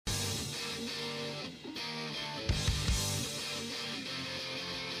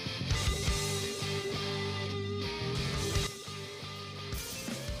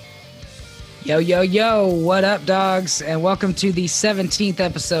Yo, yo, yo, what up, dogs? And welcome to the 17th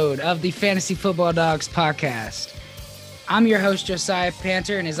episode of the Fantasy Football Dogs podcast. I'm your host, Josiah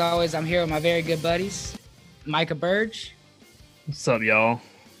Panther, and as always, I'm here with my very good buddies, Micah Burge. What's up, y'all?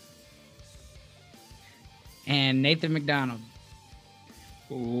 And Nathan McDonald.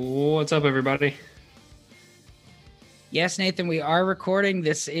 What's up, everybody? Yes, Nathan, we are recording.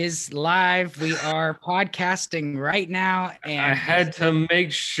 This is live. We are podcasting right now. And I had to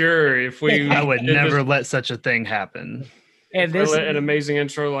make sure if we... I would never let such a thing happen. And this let an amazing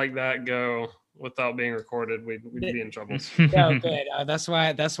intro like that go without being recorded, we'd be in trouble. No, good. That's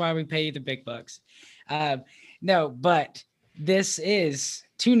why we pay you the big bucks. No, but this is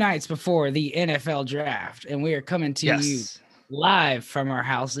 2 nights before the NFL draft, and we are coming to you live from our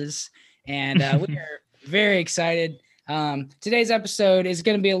houses, and we are very excited. Today's episode is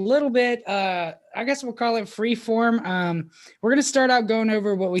going to be a little bit, I guess we'll call it free form. We're going to start out going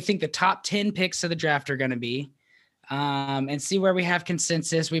over what we think the top 10 picks of the draft are going to be, and see where we have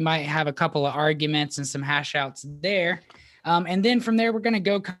consensus. We might have a couple of arguments and some hash outs there. And then from there, we're going to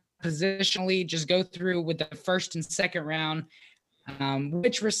go positionally, just go through with the first and second round,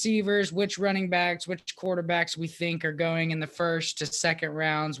 which receivers, which running backs, which quarterbacks we think are going in the first to second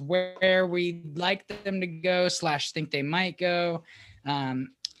rounds, where we'd like them to go / think they might go.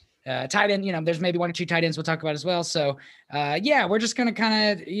 Tight end, there's maybe 1 or 2 tight ends we'll talk about as well. So we're just going to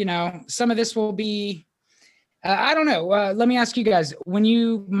kind of, some of this will be, I don't know. Let me ask you guys, when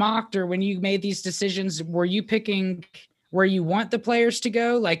you mocked or when you made these decisions, were you picking where you want the players to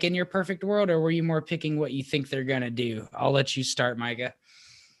go, like in your perfect world, or were you more picking what you think they're going to do? I'll let you start, Micah.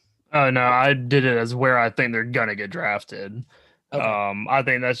 Oh, no, I did it as where I think they're going to get drafted. Okay. I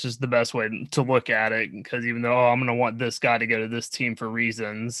think that's just the best way to look at it, because even though I'm going to want this guy to go to this team for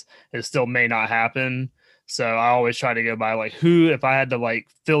reasons, it still may not happen. So I always try to go by like who, if I had to like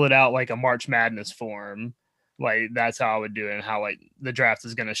fill it out like a March Madness form, like that's how I would do it and how like the draft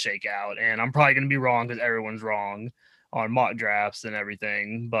is going to shake out. And I'm probably going to be wrong because everyone's wrong on mock drafts and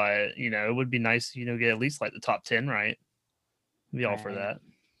everything, but it would be nice, get at least like the top 10, right? Be all for that.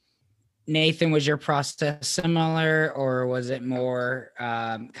 Nathan, was your process similar, or was it more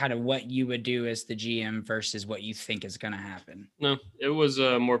kind of what you would do as the GM versus what you think is going to happen? No, it was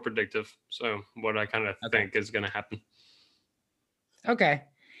more predictive. So what I kind of think is going to happen. Okay.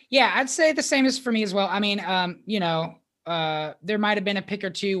 Yeah, I'd say the same as for me as well. I mean, there might have been a pick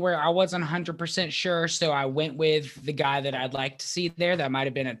or two where I wasn't 100% sure, so I went with the guy that I'd like to see there. That might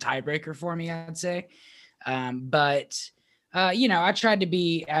have been a tiebreaker for me, I'd say. But I tried to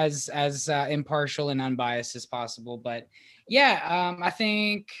be as impartial and unbiased as possible. But I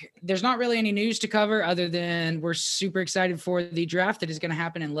think there's not really any news to cover other than we're super excited for the draft that is going to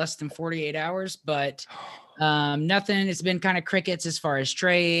happen in less than 48 hours. But nothing. It's been kind of crickets as far as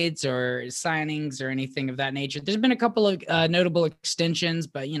trades or signings or anything of that nature. There's been a couple of notable extensions,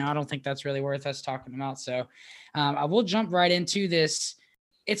 but I don't think that's really worth us talking about. So I will jump right into this.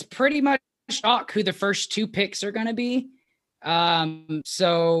 It's pretty much chalk who the first 2 picks are going to be.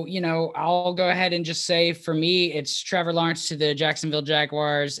 So I'll go ahead and just say for me, it's Trevor Lawrence to the Jacksonville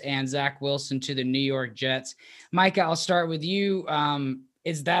Jaguars and Zach Wilson to the New York Jets. Micah, I'll start with you.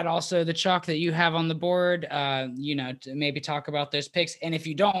 Is that also the chalk that you have on the board? To maybe talk about those picks. And if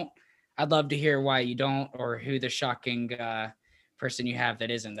you don't, I'd love to hear why you don't, or who the shocking person you have that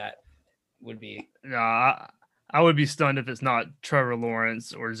isn't that would be. No, I would be stunned if it's not Trevor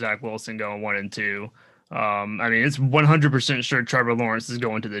Lawrence or Zach Wilson going 1 and 2. It's 100% sure Trevor Lawrence is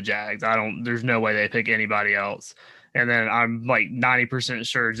going to the Jags. There's no way they pick anybody else. And then I'm like 90%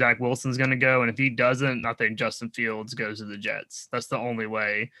 sure Zach Wilson's going to go. And if he doesn't, I think Justin Fields goes to the Jets. That's the only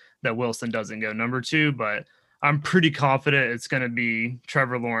way that Wilson doesn't go number 2. But I'm pretty confident it's going to be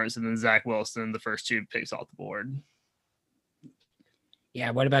Trevor Lawrence and then Zach Wilson, the first 2 picks off the board.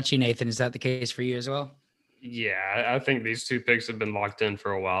 Yeah. What about you, Nathan? Is that the case for you as well? Yeah, I think these 2 picks have been locked in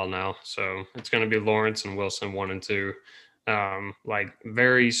for a while now. So it's going to be Lawrence and Wilson 1 and 2.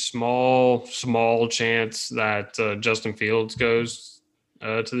 Very small chance that Justin Fields goes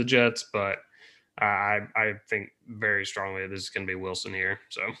to the Jets, but I think very strongly this is going to be Wilson here.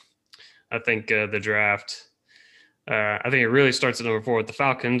 So I think the draft, I think it really starts at number 4 with the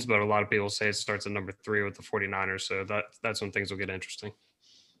Falcons, but a lot of people say it starts at number 3 with the 49ers. So that's when things will get interesting.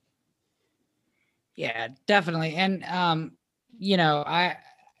 Yeah, definitely. And, I'm the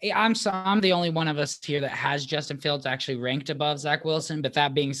only one of us here that has Justin Fields actually ranked above Zach Wilson. But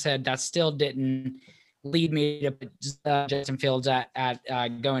that being said, that still didn't lead me to put Justin Fields at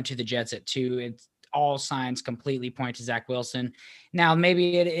going to the Jets at 2. all signs completely point to Zach Wilson. Now,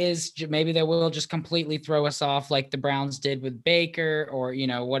 maybe they will just completely throw us off like the Browns did with Baker, or,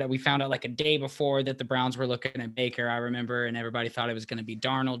 what we found out like a day before that the Browns were looking at Baker, I remember, and everybody thought it was going to be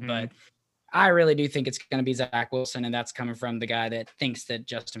Darnold, but I really do think it's going to be Zach Wilson, and that's coming from the guy that thinks that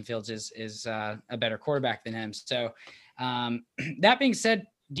Justin Fields is a better quarterback than him. So that being said,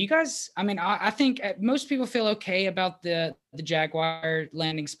 do you guys, I think most people feel okay about the Jaguar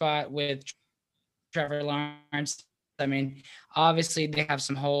landing spot with Trevor Lawrence. Obviously they have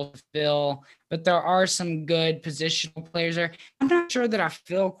some holes to fill, but there are some good positional players there. I'm not sure that I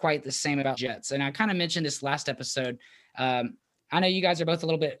feel quite the same about Jets. And I kind of mentioned this last episode. I know you guys are both a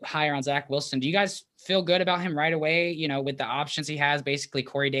little bit higher on Zach Wilson. Do you guys feel good about him right away? With the options he has, basically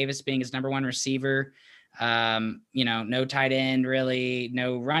Corey Davis being his number one receiver, no tight end, really,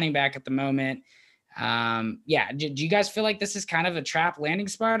 no running back at the moment. Do you guys feel like this is kind of a trap landing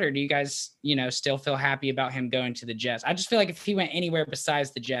spot, or do you guys, still feel happy about him going to the Jets? I just feel like if he went anywhere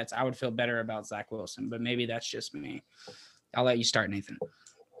besides the Jets, I would feel better about Zach Wilson, but maybe that's just me. I'll let you start, Nathan.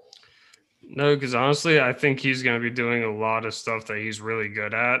 No, because honestly, I think he's going to be doing a lot of stuff that he's really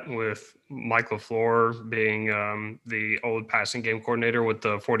good at, with Mike LaFleur being the old passing game coordinator with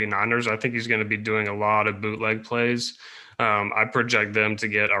the 49ers. I think he's going to be doing a lot of bootleg plays. I project them to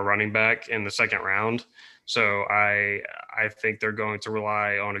get a running back in the second round. So I think they're going to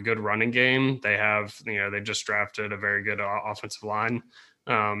rely on a good running game. They have, they just drafted a very good offensive line.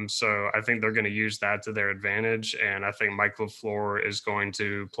 So I think they're going to use that to their advantage. And I think Mike LaFleur is going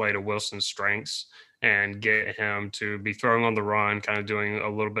to play to Wilson's strengths and get him to be throwing on the run, kind of doing a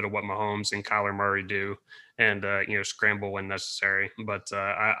little bit of what Mahomes and Kyler Murray do, and, scramble when necessary. But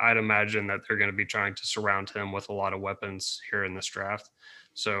I'd imagine that they're going to be trying to surround him with a lot of weapons here in this draft.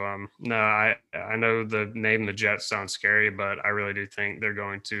 So, no, I know the name the Jets sounds scary, but I really do think they're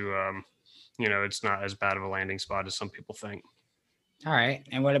going to, it's not as bad of a landing spot as some people think. All right.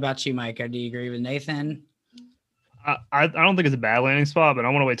 And what about you, Micah? Do you agree with Nathan? I don't think it's a bad landing spot, but I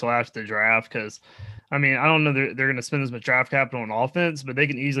want to wait till after the draft because, I don't know they're going to spend as much draft capital on offense, but they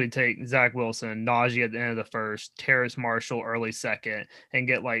can easily take Zach Wilson, Najee at the end of the first, Terrace Marshall early second, and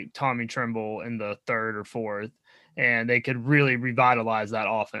get like Tommy Tremble in the third or fourth, and they could really revitalize that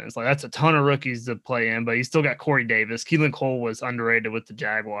offense. Like that's a ton of rookies to play in, but you still got Corey Davis. Keelan Cole was underrated with the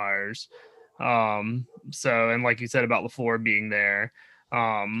Jaguars. And like you said about LaFleur being there,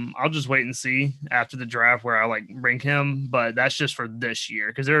 I'll just wait and see after the draft where I bring him, but that's just for this year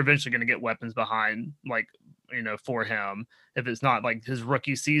because they're eventually going to get weapons behind, for him if it's not like his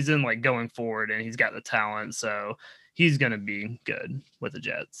rookie season, going forward, and he's got the talent, so he's going to be good with the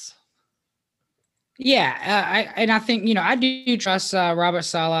Jets. Yeah, I think I do trust Robert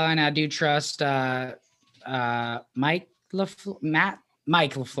Saleh, and I do trust Mike LaFleur.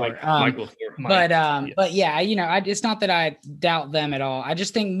 Mike LaFleur. But yeah, it's not that I doubt them at all. I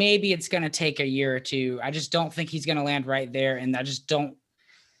just think maybe it's going to take a year or two. I just don't think he's going to land right there. And I just don't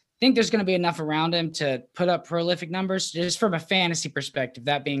think there's going to be enough around him to put up prolific numbers just from a fantasy perspective.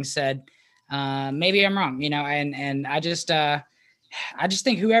 That being said, maybe I'm wrong, and I just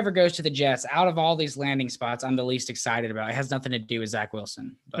think whoever goes to the Jets out of all these landing spots, I'm the least excited about. It has nothing to do with Zach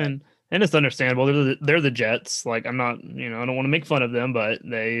Wilson. But. And it's understandable. They're the Jets. I'm not, I don't want to make fun of them, but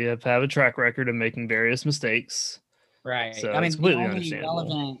they have a track record of making various mistakes. Right. So it's completely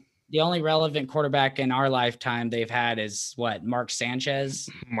understandable. The only relevant quarterback in our lifetime they've had is Mark Sanchez.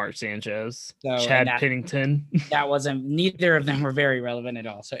 So, Chad Pennington. That wasn't, neither of them were very relevant at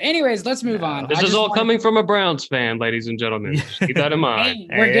all. So anyways, let's move on. This is all coming from a Browns fan, ladies and gentlemen. Just keep that in mind.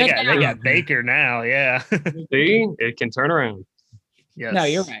 They got Baker now. Yeah. See, it can turn around. Yes. No,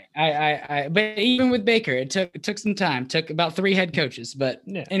 you're right. I but even with Baker, it took some time. Took about 3 head coaches, but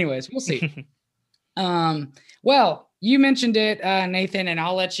anyways, we'll see. Well, you mentioned it, Nathan, and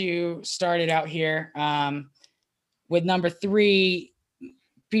I'll let you start it out here. With number 3,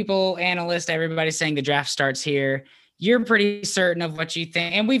 people, analysts, everybody's saying the draft starts here. You're pretty certain of what you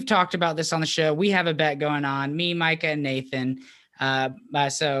think, and we've talked about this on the show. We have a bet going on, me, Micah, and Nathan.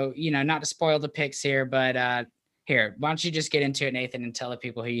 So not to spoil the picks here, but. Here, why don't you just get into it, Nathan, and tell the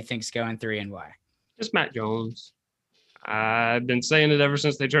people who you think's going 3 and why? Just Matt Jones. I've been saying it ever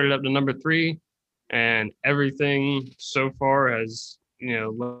since they traded up to number 3, and everything so far has,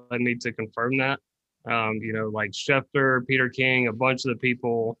 led me to confirm that. Like Schefter, Peter King, a bunch of the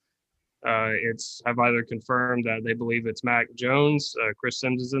people have either confirmed that they believe it's Mac Jones, Chris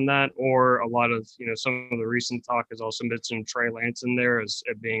Sims is in that, or a lot of, some of the recent talk has also mentioned Trey Lance in there as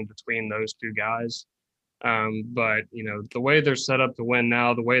it being between those 2 guys. But the way they're set up to win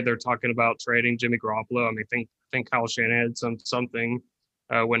now, the way they're talking about trading Jimmy Garoppolo, I think Kyle Shanahan had something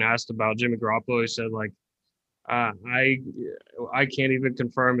when asked about Jimmy Garoppolo, he said like, I can't even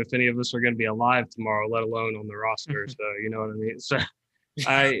confirm if any of us are going to be alive tomorrow, let alone on the roster. So you know what I mean. So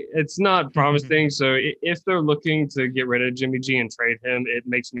it's not promising. So if they're looking to get rid of Jimmy G and trade him, it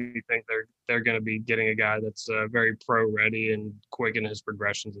makes me think they're going to be getting a guy that's very pro ready and quick in his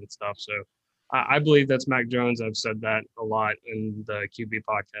progressions and stuff. So I believe that's Mac Jones. I've said that a lot in the QB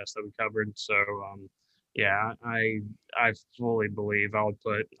podcast that we covered. So yeah, I fully believe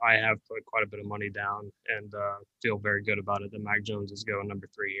I have put quite a bit of money down and feel very good about it that Mac Jones is going number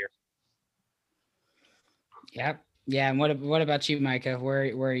 3 here. Yep. Yeah. And what about you, Micah? Where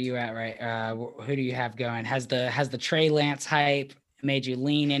are you at? Right. Who do you have going? Has the Trey Lance hype made you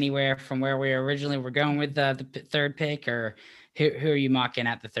lean anywhere from where we originally were going with the third pick, or who are you mocking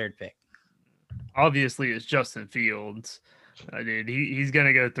at the third pick? Obviously, it's Justin Fields. Dude, he's going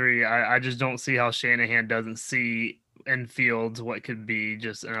to go 3. I just don't see how Shanahan doesn't see in Fields what could be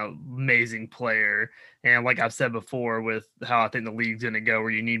just an amazing player. And like I've said before, with how I think the league's going to go,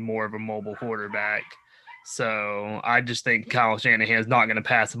 where you need more of a mobile quarterback. So I just think Kyle Shanahan is not going to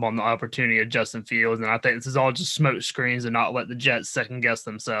pass him on the opportunity of Justin Fields. And I think this is all just smoke screens and not let the Jets second guess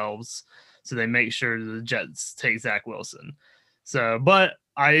themselves. So they make sure the Jets take Zach Wilson. So, but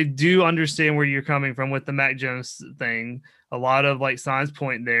I do understand where you're coming from with the Mac Jones thing. A lot of like signs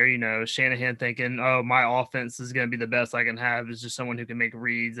point there, Shanahan thinking, oh, my offense is going to be the best I can have is just someone who can make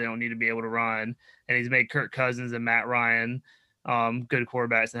reads. They don't need to be able to run. And he's made Kirk Cousins and Matt Ryan good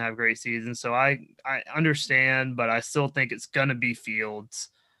quarterbacks and have great seasons. So I understand, but I still think it's going to be Fields.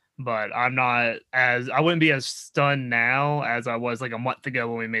 But I wouldn't be as stunned now as I was like a month ago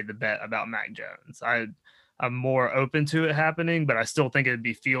when we made the bet about Mac Jones. I'm more open to it happening, but I still think it'd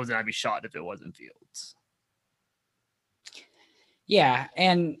be Fields, and I'd be shocked if it wasn't Fields. Yeah,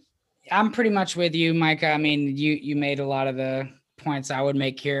 and I'm pretty much with you, Micah. I mean, you made a lot of the points I would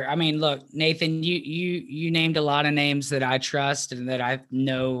make here. I mean, look, Nathan, you named a lot of names that I trust and that I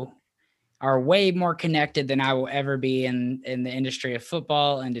know are way more connected than I will ever be in the industry of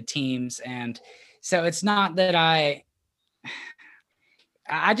football and to teams. And so it's not that I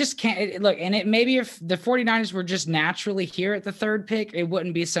just can't look. And it maybe if the 49ers were just naturally here at the third pick, it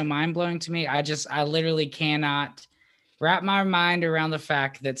wouldn't be so mind blowing to me. I literally cannot wrap my mind around the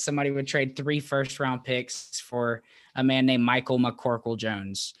fact that somebody would trade 3 first-round picks for a man named Michael McCorkle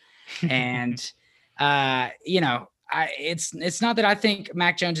Jones. And, it's not that I think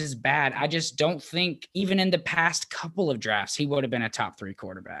Mac Jones is bad. I just don't think even in the past couple of drafts, he would have been a top 3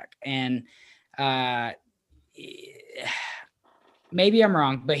 quarterback. And maybe I'm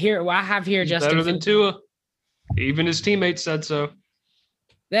wrong, but I have here He's Justin better than Tua. Even his teammates said so.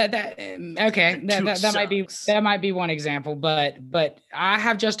 That might be one example, but I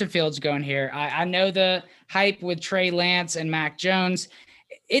have Justin Fields going here. I know the hype with Trey Lance and Mac Jones.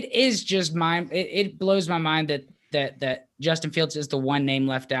 It is just it blows my mind that Justin Fields is the one name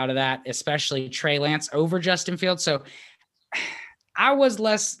left out of that, especially Trey Lance over Justin Fields. So I was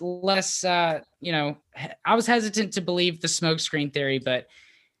less I was hesitant to believe the smokescreen theory, but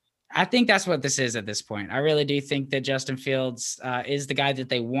I think that's what this is at this point. I really do think that Justin Fields is the guy that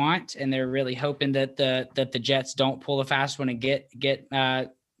they want, and they're really hoping that the Jets don't pull a fast one and get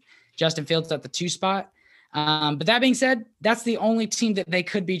Justin Fields at the 2 spot. But that being said, that's the only team that they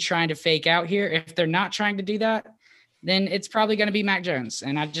could be trying to fake out here. If they're not trying to do that, then it's probably going to be Mac Jones,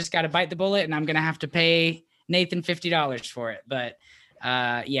 and I just got to bite the bullet, and I'm going to have to pay Nathan $50 for it. But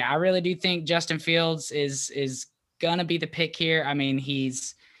I really do think Justin Fields is going to be the pick here. I mean, he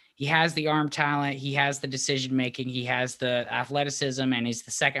has the arm talent. He has the decision-making. He has the athleticism, and he's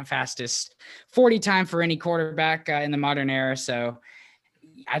the second fastest 40 time for any quarterback in the modern era. So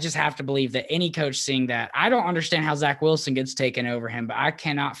I just have to believe that any coach seeing that, I don't understand how Zach Wilson gets taken over him, but I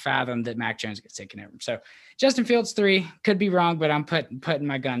cannot fathom that Mac Jones gets taken over him. So Justin Fields 3, could be wrong, but I'm putting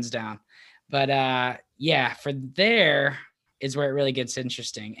my guns down. But for there is where it really gets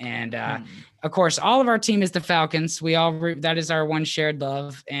interesting. And of course, all of our team is the Falcons. That is our one shared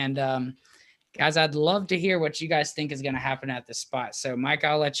love. And guys, I'd love to hear what you guys think is going to happen at this spot. So Mike,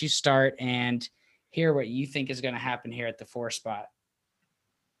 I'll let you start and hear what you think is going to happen here at the 4 spot.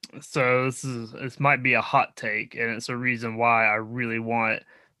 So this might be a hot take, and it's a reason why I really want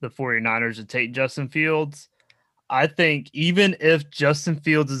the 49ers to take Justin Fields. I think even if Justin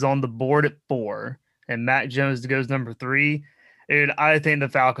Fields is on the board at 4 and Mac Jones goes number 3, dude, I think the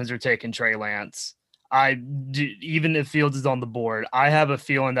Falcons are taking Trey Lance. Even if Fields is on the board, I have a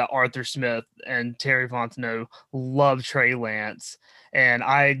feeling that Arthur Smith and Terry Fontenot love Trey Lance. And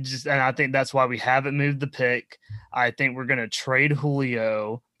I think that's why we haven't moved the pick. I think we're going to trade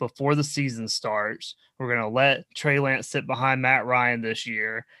Julio before the season starts. We're going to let Trey Lance sit behind Matt Ryan this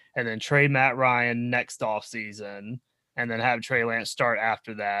year and then trade Matt Ryan next offseason and then have Trey Lance start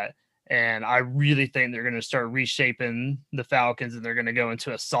after that. And I really think they're going to start reshaping the Falcons and they're going to go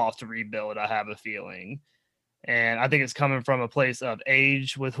into a soft rebuild, I have a feeling. And I think it's coming from a place of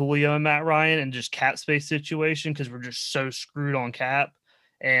age with Julio and Matt Ryan and just cap space situation because we're just so screwed on cap.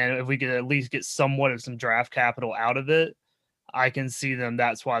 And if we could at least get somewhat of some draft capital out of it, I can see them.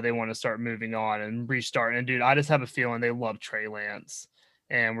 That's why they want to start moving on and restarting. And dude, I just have a feeling they love Trey Lance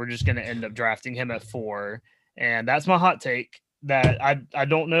and we're just going to end up drafting him at 4. And that's my hot take. That I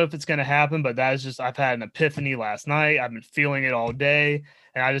don't know if it's going to happen, but that is just, I've had an epiphany last night. I've been feeling it all day.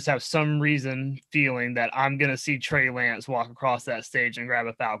 And I just have some reason feeling that I'm going to see Trey Lance walk across that stage and grab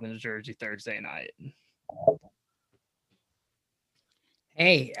a Falcons jersey Thursday night.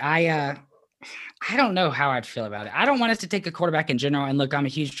 Hey, I don't know how I'd feel about it. I don't want us to take a quarterback in general. And look, I'm a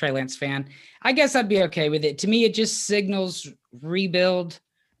huge Trey Lance fan. I guess I'd be okay with it. To me, it just signals rebuild.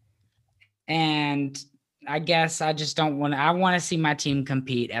 And I guess I just don't want to, I want to see my team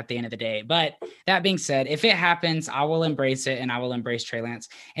compete at the end of the day. But that being said, if it happens, I will embrace it and I will embrace Trey Lance.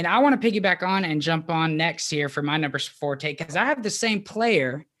 And I want to piggyback on and jump on next here for my number 4 take because I have the same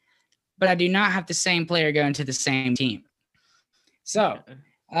player, but I do not have the same player going to the same team. So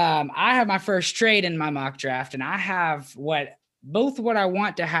I have my first trade in my mock draft and I have both what I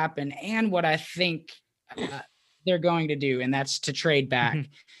want to happen and what I think they're going to do. And that's to trade back.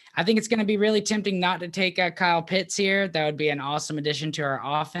 I think it's going to be really tempting not to take Kyle Pitts here. That would be an awesome addition to our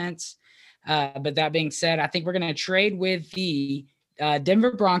offense. But that being said, I think we're going to trade with the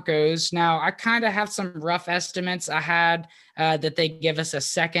Denver Broncos. Now, I kind of have some rough estimates. I had that they give us a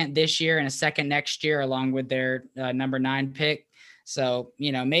second this year and a second next year, along with their number 9 pick. So,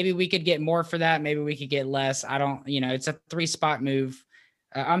 maybe we could get more for that. Maybe we could get less. I don't, it's a 3-spot move.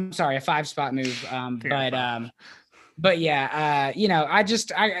 I'm sorry, a 5-spot move. But yeah,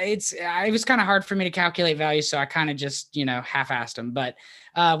 it was kind of hard for me to calculate value. So I kind of just, half-assed them. But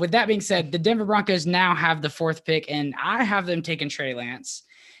with that being said, the Denver Broncos now have the 4th pick and I have them taking Trey Lance.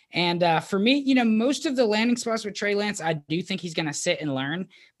 And for me, most of the landing spots with Trey Lance, I do think he's going to sit and learn.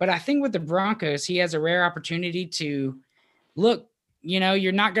 But I think with the Broncos, he has a rare opportunity to look,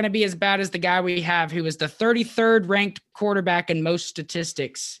 you're not going to be as bad as the guy we have who is the 33rd ranked quarterback in most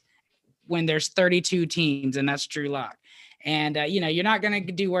statistics when there's 32 teams, and that's Drew Lock. And, you're not going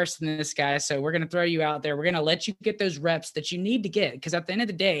to do worse than this guy. So we're going to throw you out there. We're going to let you get those reps that you need to get. Because at the end of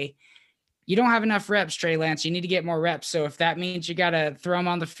the day, you don't have enough reps, Trey Lance. You need to get more reps. So if that means you got to throw him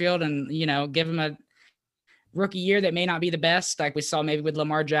on the field and, give him a rookie year that may not be the best, like we saw maybe with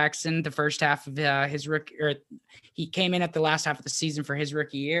Lamar Jackson, the first half of his rookie, or he came in at the last half of the season for his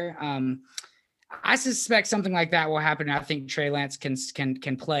rookie year. I suspect something like that will happen. I think Trey Lance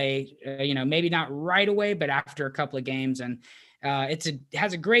can play, maybe not right away, but after a couple of games. And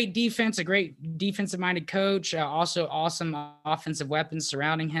has a great defense, a great defensive-minded coach, also awesome offensive weapons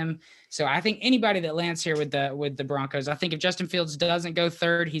surrounding him. So I think anybody that lands here with the Broncos, I think if Justin Fields doesn't go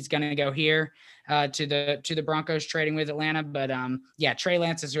 3rd, he's going to go here to the Broncos trading with Atlanta. But Trey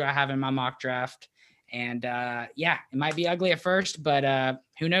Lance is who I have in my mock draft. And it might be ugly at first, but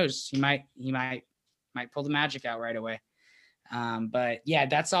who knows? He might pull the magic out right away. But yeah,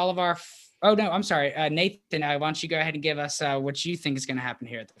 that's all of our. Oh no, I'm sorry, Nathan. Why don't you go ahead and give us what you think is going to happen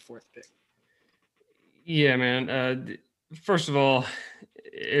here at the 4th pick? Yeah, man. First of all,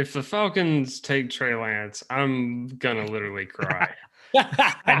 if the Falcons take Trey Lance, I'm gonna literally cry.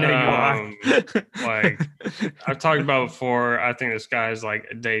 I know you are. Like I've talked about before, I think this guy is like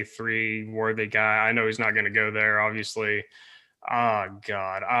a day 3 worthy guy. I know he's not going to go there, obviously. Oh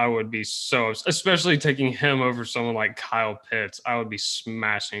God, I would be so, especially taking him over someone like Kyle Pitts. I would be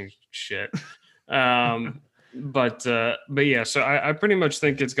smashing shit. But yeah, so I pretty much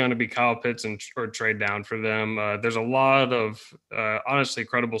think it's going to be Kyle Pitts or trade down for them. There's a lot of honestly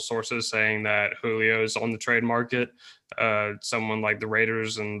credible sources saying that Julio is on the trade market. Someone like the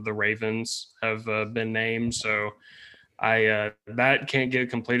Raiders and the Ravens have been named. So that can't get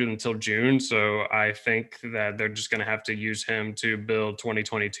completed until June. So I think that they're just going to have to use him to build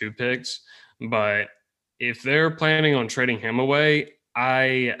 2022 picks. But if they're planning on trading him away,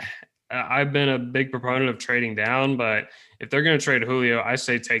 I've been a big proponent of trading down, but if they're going to trade Julio, I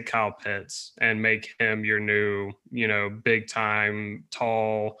say take Kyle Pitts and make him your new, big time,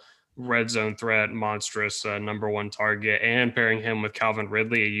 tall, red zone threat, monstrous number 1 target, and pairing him with Calvin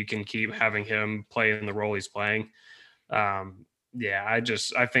Ridley, you can keep having him play in the role he's playing. I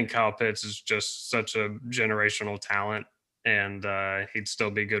think Kyle Pitts is just such a generational talent. and he'd still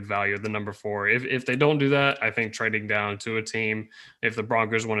be good value at the number 4. If they don't do that, I think trading down to a team, if the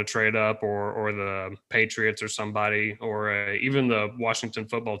Broncos want to trade up, or the Patriots or somebody, or even the Washington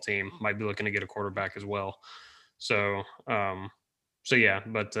football team might be looking to get a quarterback as well. So, so yeah,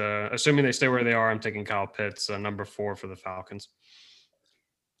 but assuming they stay where they are, I'm taking Kyle Pitts, number 4 for the Falcons.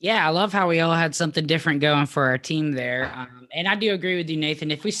 Yeah, I love how we all had something different going for our team there, and I do agree with you,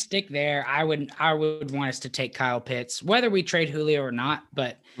 Nathan. If we stick there, I would want us to take Kyle Pitts, whether we trade Julio or not.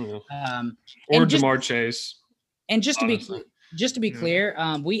 But or Jamar Chase. And just to be clear,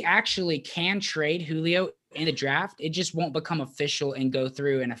 we actually can trade Julio in the draft. It just won't become official and go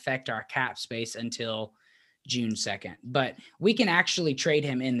through and affect our cap space until June 2nd, but we can actually trade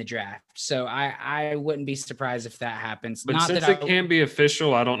him in the draft. So I wouldn't be surprised if that happens. But since it can't be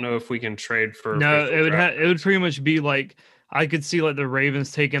official, I don't know if we can trade for. No, it would pretty much be like, I could see like the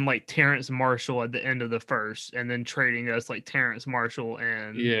Ravens taking like Terrence Marshall at the end of the first and then trading us like Terrence Marshall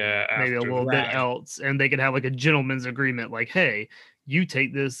and maybe a little bit else. And they could have like a gentleman's agreement, like, hey, you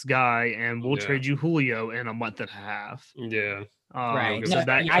take this guy and we'll trade you Julio in a month and a half. Yeah. Right. So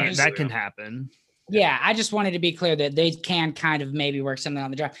that can happen. Yeah, I just wanted to be clear that they can kind of maybe work something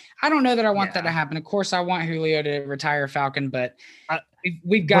on the draft. I don't know that I want that to happen. Of course, I want Julio to retire Falcon, but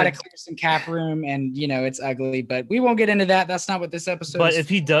we've got to clear some cap room, and it's ugly. But we won't get into that. That's not what this episode is. But if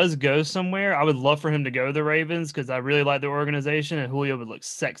he does go somewhere, I would love for him to go to the Ravens because I really like their organization, and Julio would look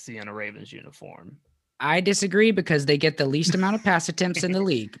sexy in a Ravens uniform. I disagree because they get the least amount of pass attempts in the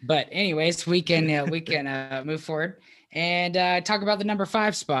league. But anyways, we can move forward and talk about the number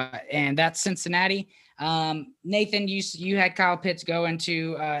 5 spot, and that's Cincinnati. Nathan, you had Kyle Pitts going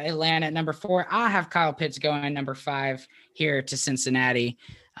to Atlanta at number 4. I have Kyle Pitts going number 5 here to Cincinnati.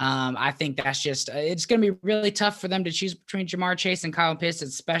 I think that's just it's going to be really tough for them to choose between Jamar Chase and Kyle Pitts,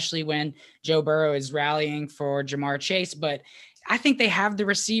 especially when Joe Burrow is rallying for Jamar Chase. But I think they have the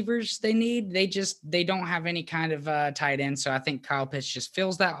receivers they need. They don't have any kind of tight end. So I think Kyle Pitts just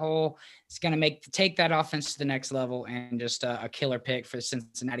fills that hole. It's going to take that offense to the next level, and just a killer pick for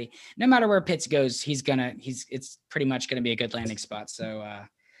Cincinnati. No matter where Pitts goes, it's pretty much going to be a good landing spot. So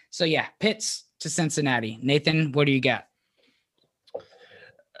yeah, Pitts to Cincinnati. Nathan, what do you got?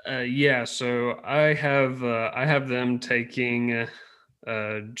 So I have them taking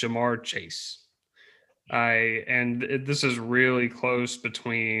Jamar Chase. This is really close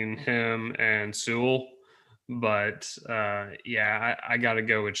between him and Sewell, but I got to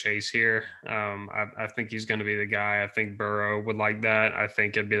go with Chase here. I think he's going to be the guy. I think Burrow would like that. I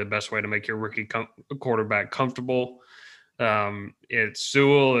think it'd be the best way to make your rookie quarterback comfortable.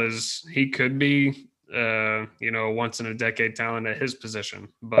 Sewell he could be a once in a decade talent at his position,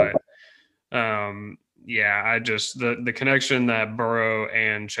 but the connection that Burrow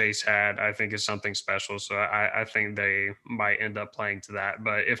and Chase had, I think, is something special. So I think they might end up playing to that.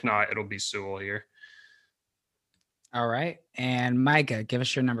 But if not, it'll be Sewell here. All right. And Micah, give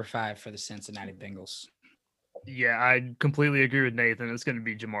us your number 5 for the Cincinnati Bengals. Yeah, I completely agree with Nathan. It's going to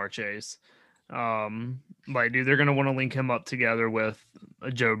be Jamar Chase. They're going to want to link him up together with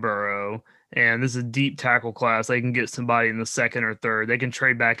Joe Burrow. And this is a deep tackle class. They can get somebody in the second or third. They can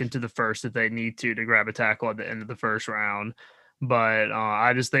trade back into the first if they need to grab a tackle at the end of the first round. But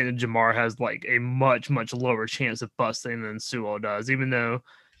I just think that Jamar has like a much, much lower chance of busting than Sewell does, even though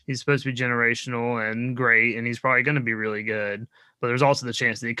he's supposed to be generational and great, and he's probably going to be really good. But there's also the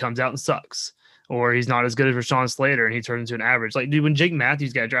chance that he comes out and sucks, or he's not as good as Rashawn Slater and he turns into an average. Like, dude, when Jake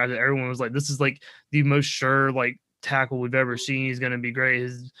Matthews got drafted, everyone was like, this is like the most sure tackle we've ever seen. He's going to be great.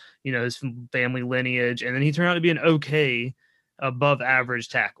 His family lineage. And then he turned out to be an okay above average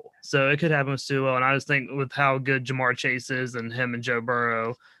tackle. So it could happen with Sewell. And I just think with how good Jamar Chase is and him and Joe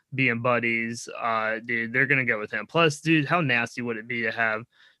Burrow being buddies, dude, they're going to go with him. Plus, dude, how nasty would it be to have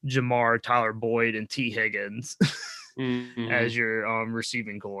Jamar, Tyler Boyd, and T. Higgins as your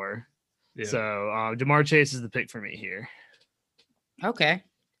receiving core? Yeah. So Jamar Chase is the pick for me here. Okay.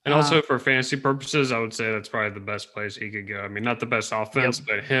 And also for fantasy purposes, I would say that's probably the best place he could go. I mean, not the best offense,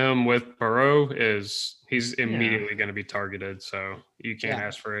 but him with Burrow he's immediately going to be targeted. So you can't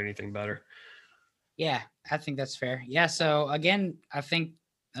ask for anything better. Yeah, I think that's fair. Yeah. So again, I think,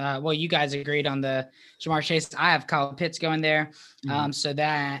 you guys agreed on the Jamar Chase. I have Kyle Pitts going there. So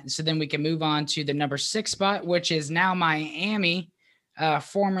then we can move on to the number 6 spot, which is now Miami,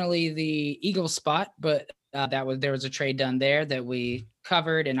 formerly the Eagles spot, but there was a trade done there that we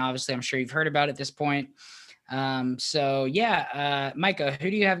covered, and obviously I'm sure you've heard about at this point. Micah, who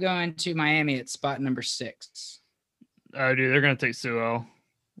do you have going to Miami at spot number 6? Oh, dude, they're going to take Sewell.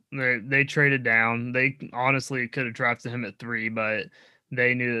 They traded down. They honestly could have drafted him at 3, but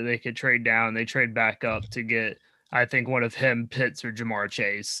they knew that they could trade down. They trade back up to get I think one of him, Pitts, or Jamar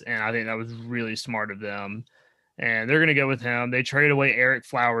Chase, and I think that was really smart of them. And they're going to go with him. They trade away Eric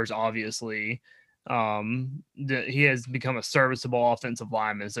Flowers, obviously. He has become a serviceable offensive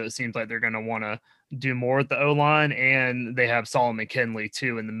lineman, so it seems like they're going to want to do more with the O-line, and they have Solomon Kinley,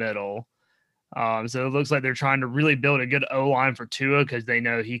 too, in the middle. So it looks like they're trying to really build a good O-line for Tua because they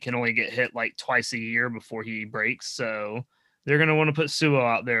know he can only get hit like twice a year before he breaks. So they're going to want to put Sua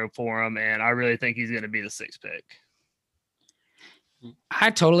out there for him, and I really think he's going to be the 6th pick. I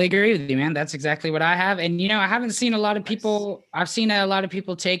totally agree with you, man. That's exactly what I have. And, I haven't seen a lot of people. I've seen a lot of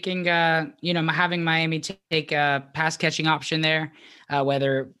people taking, having Miami take a pass catching option there,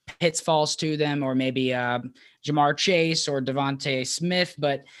 whether Pitts falls to them or maybe Jamar Chase or Devontae Smith.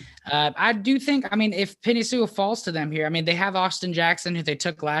 But I do think, if Penei Sewell falls to them here, they have Austin Jackson, who they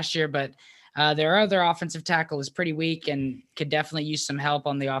took last year, but their other offensive tackle is pretty weak and could definitely use some help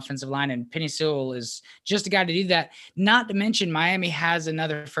on the offensive line. And Penei Sewell is just a guy to do that. Not to mention Miami has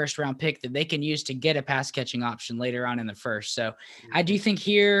another 1st-round pick that they can use to get a pass catching option later on in the first. So I do think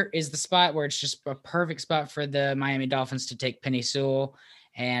here is the spot where it's just a perfect spot for the Miami Dolphins to take Penei Sewell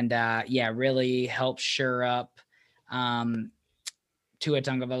and really help shore up Tua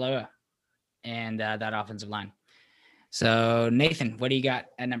Tagovailoa and that offensive line. So Nathan, what do you got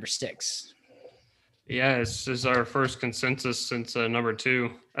at number 6? Yeah, this is our first consensus since number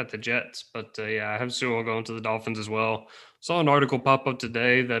 2 at the Jets. But I have Sewell going to the Dolphins as well. Saw an article pop up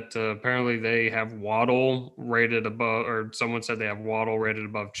today that apparently they have Waddle rated above, or someone said they have Waddle rated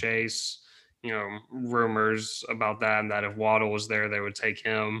above Chase. Rumors about that, and that if Waddle was there, they would take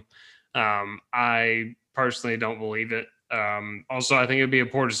him. I personally don't believe it. Also, I think it'd be a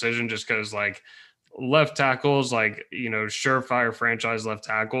poor decision just because, left tackles, surefire franchise left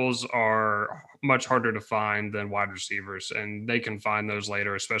tackles are much harder to find than wide receivers, and they can find those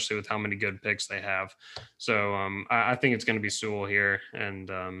later, especially with how many good picks they have. So I think it's going to be Sewell here, and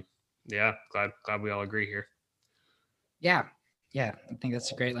glad we all agree here. Yeah, I think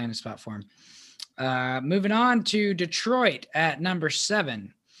that's a great landing spot for him. Moving on to Detroit at number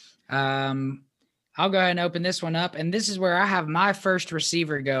 7. I'll go ahead and open this one up. And this is where I have my first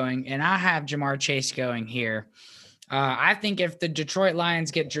receiver going, and I have Jamar Chase going here. I think if the Detroit Lions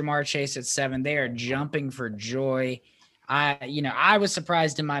get Jamar Chase at 7, they are jumping for joy. I was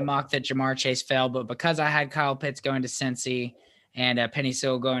surprised in my mock that Jamar Chase fell, but because I had Kyle Pitts going to Cincy and Penei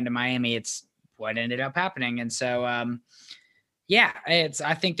Sewell going to Miami, it's what ended up happening. And so, I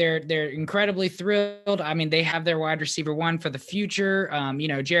think they're incredibly thrilled. They have their wide receiver 1 for the future.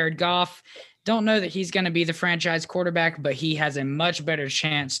 Jared Goff. Don't know that he's going to be the franchise quarterback, but he has a much better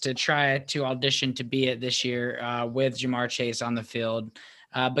chance to try to audition to be it this year with Jamar Chase on the field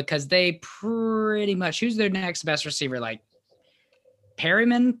because they pretty much – who's their next best receiver? Like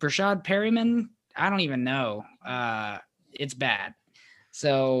Rashad Perryman? I don't even know. It's bad.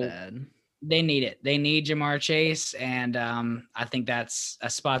 So they need it. They need Jamar Chase, and I think that's a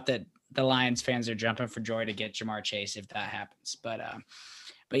spot that the Lions fans are jumping for joy to get Jamar Chase if that happens.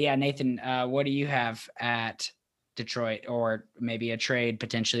 But yeah, Nathan, what do you have at Detroit, or maybe a trade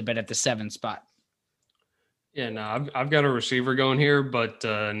potentially, but at the 7th spot? Yeah, no, I've got a receiver going here, but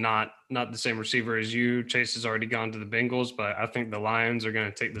not the same receiver as you. Chase has already gone to the Bengals, but I think the Lions are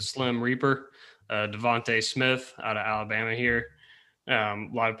going to take the Slim Reaper, Devontae Smith out of Alabama here. A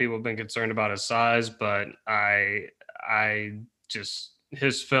lot of people have been concerned about his size, but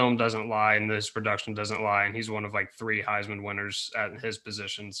his film doesn't lie and his production doesn't lie. And he's one of 3 Heisman winners at his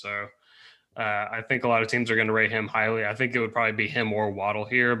position. So I think a lot of teams are going to rate him highly. I think it would probably be him or Waddle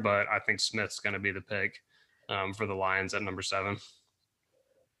here, but I think Smith's going to be the pick for the Lions at number 7.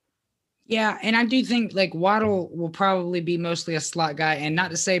 Yeah, and I do think Waddle will probably be mostly a slot guy, and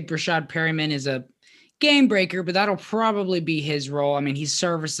not to say Rashad Perryman is a game breaker, but that'll probably be his role. He's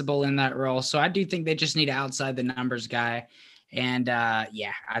serviceable in that role. So I do think they just need an outside the numbers guy. And I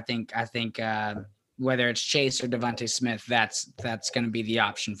think whether it's Chase or Devontae Smith, that's going to be the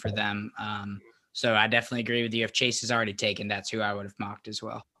option for them. So I definitely agree with you. If Chase is already taken, that's who I would have mocked as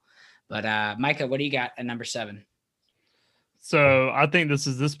well. But Micah, what do you got at number 7? So I think this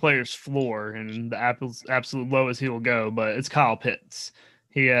is this player's floor, and the absolute lowest he will go, but it's Kyle Pitts.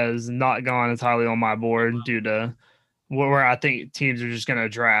 He has not gone as highly on my board due to where I think teams are just going to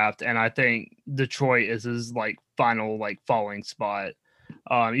draft, and I think Detroit is his final falling spot.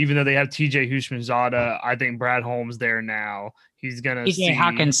 Even though they have TJ Houshmandzadeh, I think Brad Holmes there now. He's gonna see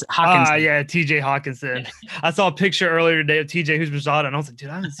Hawkinson. Yeah, TJ Hawkinson. I saw a picture earlier today of TJ Houshmandzadeh, and I was like,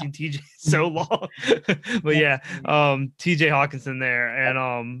 dude, I haven't seen TJ so long. But yeah, TJ Hawkinson there,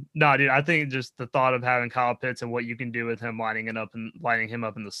 and no, dude, I think just the thought of having Kyle Pitts and what you can do with him, lining him up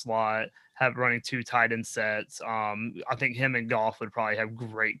in the slot, running 2 tight end sets. I think him and Goff would probably have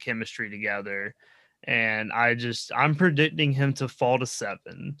great chemistry together, and I'm predicting him to fall to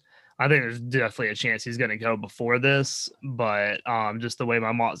 7. I think there's definitely a chance he's going to go before this, but just the way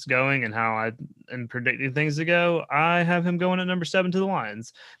my mock's going and how I am predicting things to go, I have him going at number 7 to the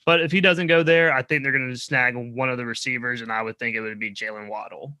Lions. But if he doesn't go there, I think they're going to snag one of the receivers, and I would think it would be Jalen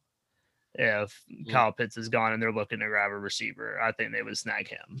Waddle. If Kyle Pitts is gone and they're looking to grab a receiver, I think they would snag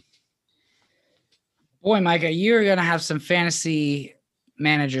him. Boy, Micah, you're going to have some fantasy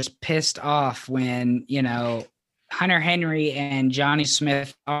managers pissed off when, Hunter Henry and Johnny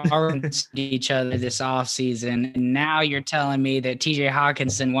Smith are each other this offseason. And now you're telling me that TJ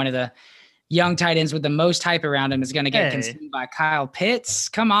Hawkinson, one of the young tight ends with the most hype around him, is going to get consumed by Kyle Pitts.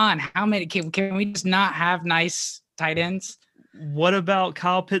 Come on. How many can we just not have nice tight ends? What about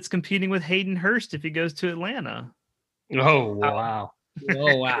Kyle Pitts competing with Hayden Hurst if he goes to Atlanta? Oh, wow.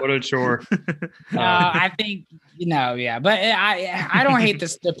 Oh, wow. What a chore. I think, yeah, but I don't hate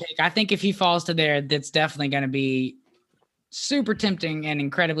the pick. I think if he falls to there, that's definitely going to be super tempting and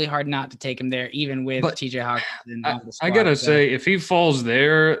incredibly hard not to take him there, even with TJ Hawkinson. I got to say, if he falls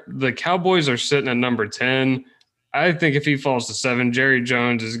there, the Cowboys are sitting at number 10. I think if he falls to 7, Jerry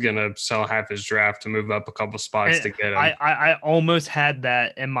Jones is going to sell half his draft to move up a couple spots to get him. I almost had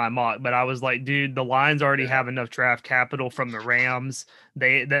that in my mock, but I was like, dude, the Lions already have enough draft capital from the Rams.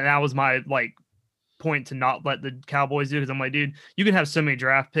 That was my point to not let the Cowboys do, because I'm like, dude, you can have so many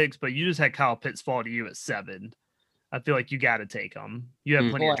draft picks, but you just had Kyle Pitts fall to you at 7. I feel like you got to take him. You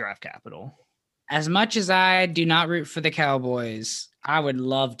have plenty of draft capital. As much as I do not root for the Cowboys, I would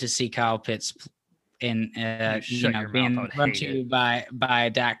love to see Kyle Pitts in being run to by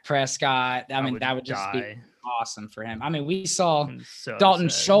Dak Prescott. I mean, that would just be awesome for him. I mean, we saw Dalton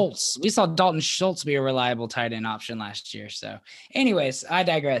Schultz. We saw Dalton Schultz be a reliable tight end option last year. So anyways, I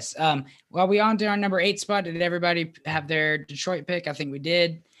digress. Well, we on to our number 8 spot. Did everybody have their Detroit pick? I think we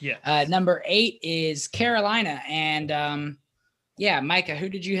did. Yeah. Number 8 is Carolina. And Micah, who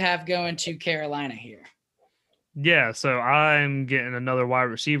did you have going to Carolina here? Yeah, so I'm getting another wide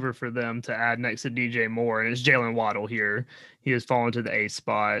receiver for them to add next to DJ Moore, and it's Jalen Waddle here. He has fallen to the 8th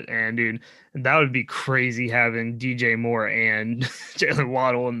spot, and dude, that would be crazy having DJ Moore and Jalen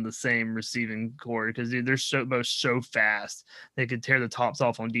Waddle in the same receiving core, because dude, they're both so fast. They could tear the tops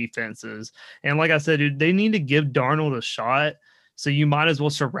off on defenses, and like I said, dude, they need to give Darnold a shot. So you might as well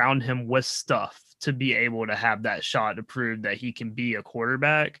surround him with stuff to be able to have that shot to prove that he can be a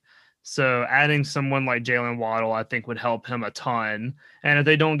quarterback. So adding someone like Jalen Waddle, I think, would help him a ton. And if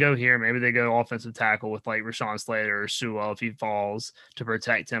they don't go here, maybe they go offensive tackle with like Rashawn Slater or Sewell if he falls to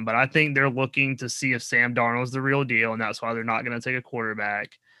protect him. But I think they're looking to see if Sam Darnold's the real deal, and that's why they're not going to take a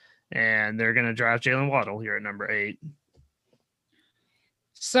quarterback. And they're going to draft Jalen Waddle here at number 8.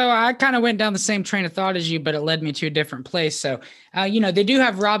 So I kind of went down the same train of thought as you, but it led me to a different place. So, they do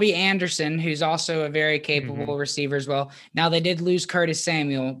have Robbie Anderson, who's also a very capable receiver as well. Now, they did lose Curtis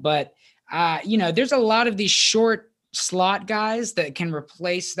Samuel, but, there's a lot of these short slot guys that can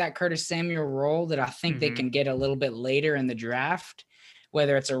replace that Curtis Samuel role that I think they can get a little bit later in the draft,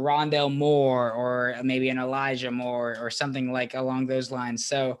 whether it's a Rondale Moore or maybe an Elijah Moore or something like along those lines.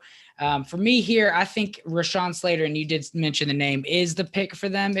 So, for me here, I think Rashawn Slater, and you did mention the name, is the pick for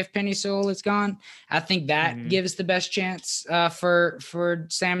them if Penei Sewell is gone. I think that gives the best chance for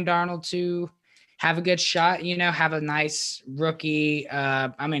Sam Darnold to have a good shot, have a nice rookie.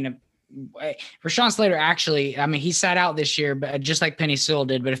 Rashawn Slater actually, he sat out this year, but just like Penei Sewell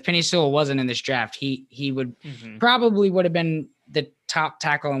did. But if Penei Sewell wasn't in this draft, he would probably would have been the top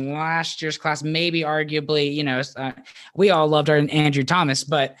tackle in last year's class, maybe arguably, we all loved our Andrew Thomas,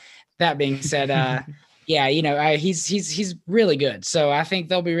 but that being said, he's really good. So I think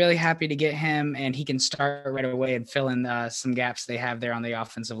they'll be really happy to get him, and he can start right away and fill in some gaps they have there on the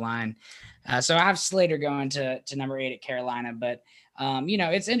offensive line. So I have Slater going to number 8 at Carolina, but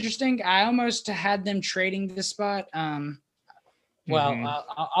it's interesting. I almost had them trading this spot. I'll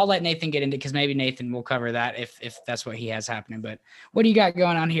let Nathan get into it because maybe Nathan will cover that if that's what he has happening. But what do you got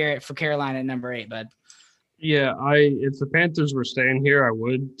going on here for Carolina at number 8, bud? Yeah, if the Panthers were staying here, I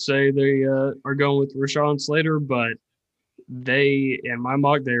would say they are going with Rashawn Slater, but in my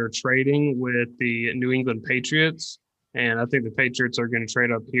mock, they are trading with the New England Patriots, and I think the Patriots are going to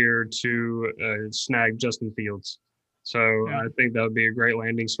trade up here to snag Justin Fields. So I think that would be a great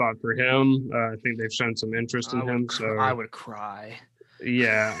landing spot for him. I think they've shown some interest in him. So I would cry.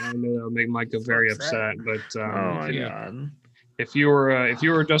 yeah, I know that would make Micah very upset. But Oh my god. if you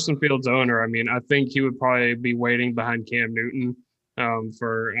were Justin Fields' owner, I mean, I think he would probably be waiting behind Cam Newton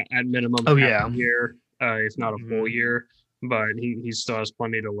for at minimum half a year, if not a full year. But he still has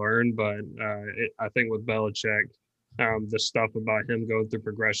plenty to learn. But I think with Belichick, the stuff about him going through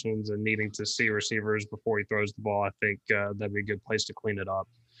progressions and needing to see receivers before he throws the ball, I think that'd be a good place to clean it up.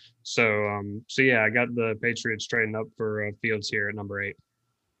 So yeah, I got the Patriots trading up for Fields here at number 8.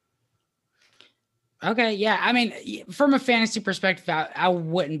 Okay, yeah. I mean, from a fantasy perspective, I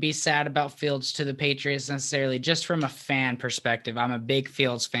wouldn't be sad about Fields to the Patriots necessarily. Just from a fan perspective, I'm a big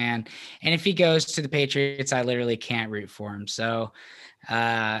Fields fan, and if he goes to the Patriots, I literally can't root for him. So,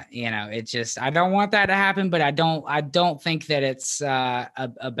 it's just I don't want that to happen, but I don't think that it's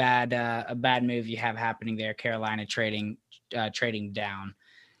a bad move you have happening there. Carolina trading down.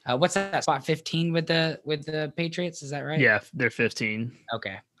 What's that spot 15 with the Patriots? Is that right? Yeah, they're 15.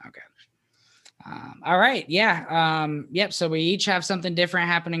 Okay. All right. Yeah. Yep. So we each have something different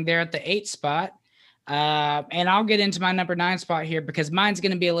happening there at the 8 spot. And I'll get into my number 9 spot here because mine's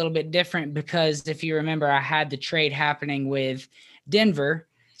going to be a little bit different because if you remember, I had the trade happening with Denver.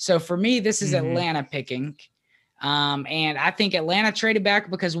 So for me, this is Atlanta picking. And I think Atlanta traded back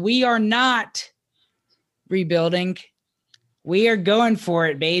because we are not rebuilding. We are going for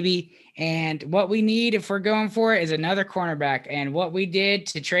it, baby. And what we need if we're going for it is another cornerback. And what we did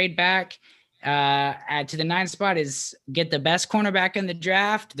to trade back to the 9th spot is get the best cornerback in the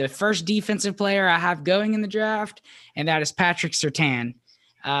draft, the first defensive player I have going in the draft, and that is Patrick Surtain.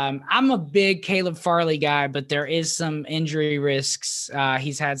 I'm a big Caleb Farley guy, but there is some injury risks.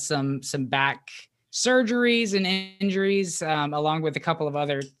 He's had some back surgeries and injuries, along with a couple of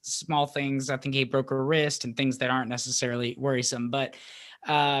other small things. I think he broke a wrist and things that aren't necessarily worrisome, but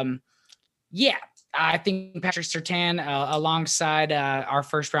yeah. I think Patrick Surtain, alongside our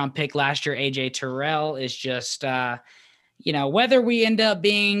first round pick last year, AJ Terrell, is just, whether we end up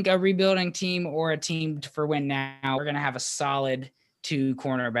being a rebuilding team or a team for win now, we're going to have a solid 2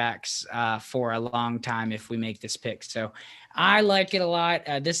 cornerbacks for a long time if we make this pick. So I like it a lot.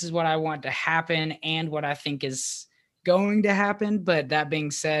 This is what I want to happen and what I think is going to happen. But that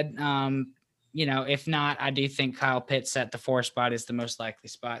being said, if not, I do think Kyle Pitts at the 4 spot is the most likely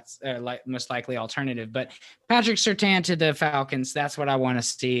most likely alternative. But Patrick Surtain to the Falcons, that's what I want to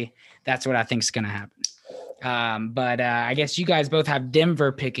see. That's what I think is going to happen. But I guess you guys both have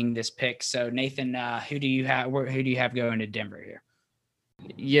Denver picking this pick. So Nathan, who do you have going to Denver here?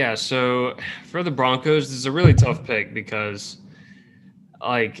 Yeah, so for the Broncos, this is a really tough pick because,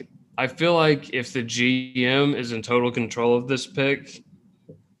 I feel like if the GM is in total control of this pick,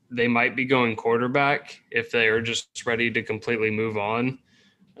 they might be going quarterback if they are just ready to completely move on.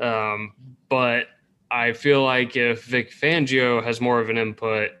 But I feel like if Vic Fangio has more of an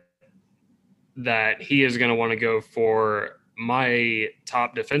input, that he is going to want to go for my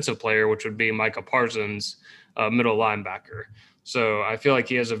top defensive player, which would be Micah Parsons, middle linebacker. So I feel like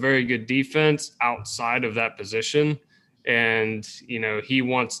he has a very good defense outside of that position. And, he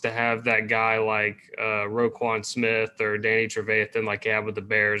wants to have that guy like Roquan Smith or Danny Trevathan like he had with the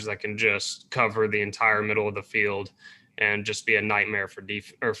Bears that can just cover the entire middle of the field and just be a nightmare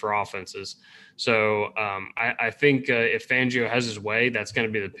for offenses. So I think if Fangio has his way, that's going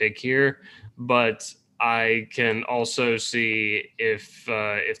to be the pick here. But I can also see if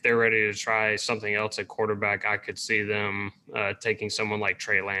they're ready to try something else at quarterback, I could see them taking someone like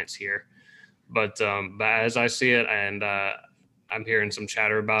Trey Lance here. But as I see it, and I'm hearing some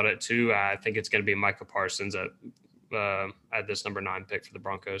chatter about it too, I think it's going to be Micah Parsons at this number 9 pick for the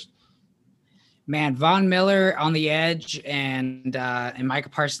Broncos. Man, Von Miller on the edge and Micah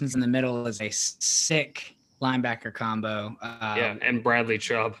Parsons in the middle is a sick linebacker combo. And Bradley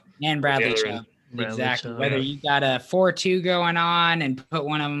Chubb. Exactly. Whether you got a 4-2 going on and put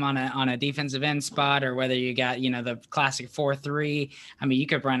one of them on a defensive end spot, or whether you got the classic 4-3. I mean, you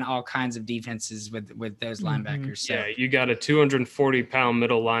could run all kinds of defenses with those linebackers. So. Yeah, you got a 240-pound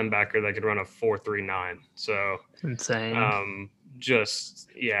middle linebacker that could run a 4.39. So insane.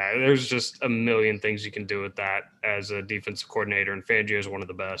 There's just a million things you can do with that as a defensive coordinator, and Fangio is one of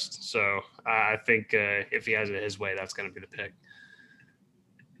the best. So I think if he has it his way, that's going to be the pick.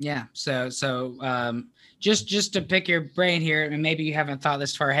 Yeah. So just to pick your brain here, and maybe you haven't thought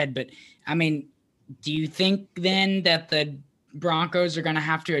this far ahead, but I mean, do you think then that the Broncos are going to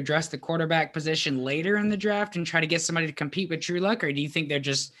have to address the quarterback position later in the draft and try to get somebody to compete with Drew Luck, or do you think they're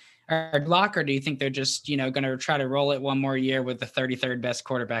just Luck, or do you think they're just going to try to roll it one more year with the 33rd best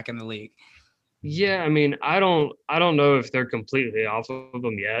quarterback in the league? Yeah, I mean, I don't know if they're completely off of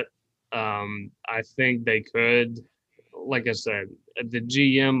them yet. I think they could, like I said, the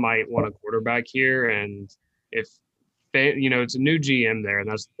GM might want a quarterback here, and if it's a new GM there, and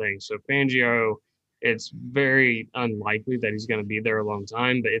that's the thing. So Fangio, it's very unlikely that he's going to be there a long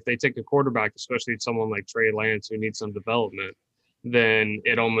time. But if they take a quarterback, especially someone like Trey Lance who needs some development, then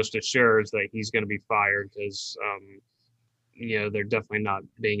it almost assures that he's going to be fired because they're definitely not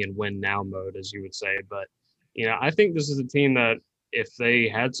being in win now mode, as you would say. But, I think this is a team that if they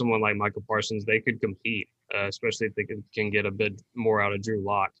had someone like Michael Parsons, they could compete, especially if they can get a bit more out of Drew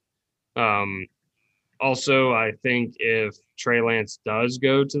Lock. Um, Also, I think if Trey Lance does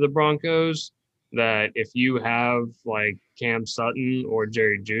go to the Broncos, that if you have like Cam Sutton or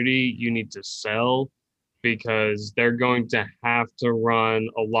Jerry Jeudy, you need to sell because they're going to have to run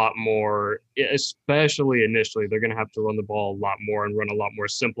a lot more, especially initially. They're going to have to run the ball a lot more and run a lot more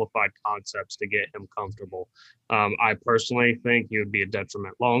simplified concepts to get him comfortable. I personally think he would be a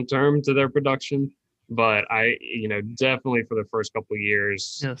detriment long term to their production. But definitely for the first couple of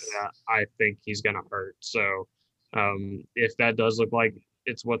years, Yes. I think he's going to hurt. So if that does look like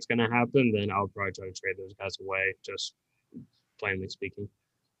it's what's going to happen, then I'll probably try to trade those guys away, just plainly speaking.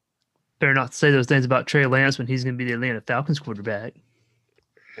 Better not say those things about Trey Lance when he's going to be the Atlanta Falcons quarterback.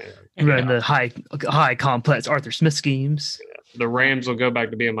 Running the high complex Arthur Smith schemes. The Rams will go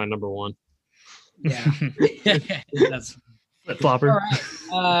back to being my number one. Yeah. That's flip-flopper. All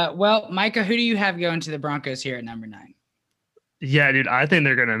right. Well, Micah, who do you have going to the Broncos here at number 9? Yeah, dude, I think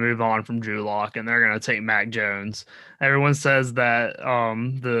they're going to move on from Drew Lock and they're going to take Mac Jones. Everyone says that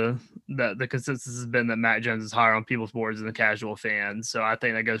the consensus has been that Mac Jones is higher on people's boards than the casual fans. So I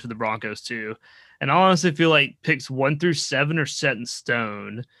think that goes for the Broncos too. And I honestly feel like picks 1 through 7 are set in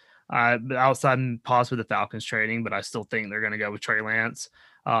stone. Outside possibly the Falcons trading, but I still think they're going to go with Trey Lance.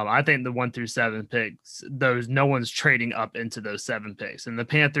 I think the 1 through 7 picks, no one's trading up into those 7 picks. And the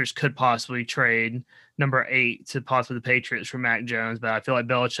Panthers could possibly trade number 8 to possibly the Patriots for Mac Jones, but I feel like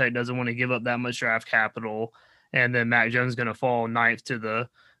Belichick doesn't want to give up that much draft capital. And then Mac Jones is going to fall 9th to the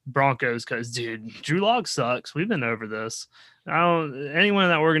Broncos because, dude, Drew Lock sucks. We've been over this. Anyone in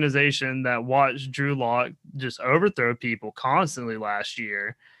that organization that watched Drew Lock just overthrow people constantly last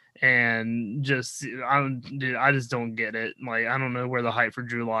year. And I just don't get it. Like, I don't know where the hype for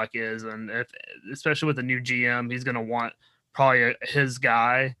Drew Lock is, and especially with the new GM, he's gonna want probably his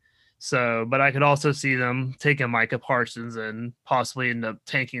guy. So, but I could also see them taking Micah Parsons and possibly end up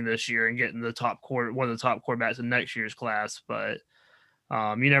tanking this year and getting one of the top quarterbacks in next year's class. But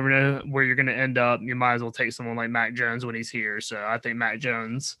you never know where you're gonna end up. You might as well take someone like Mac Jones when he's here. So I think Mac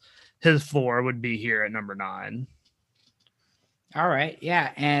Jones, his floor would be here at number 9. All right.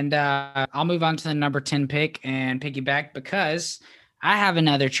 Yeah. And I'll move on to the number 10 pick and piggyback because I have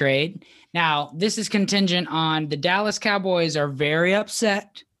another trade. Now, this is contingent on the Dallas Cowboys are very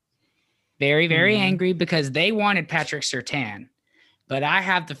upset, very, very angry because they wanted Patrick Surtain, but I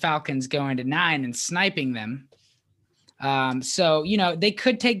have the Falcons going to 9 and sniping them. So, they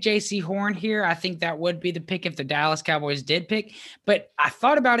could take JC Horn here. I think that would be the pick if the Dallas Cowboys did pick, but I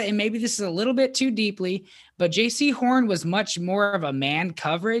thought about it and maybe this is a little bit too deeply, but JC Horn was much more of a man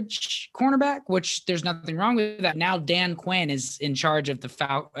coverage cornerback, which there's nothing wrong with that. Now Dan Quinn is in charge of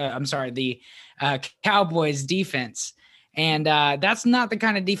the Cowboys defense. And that's not the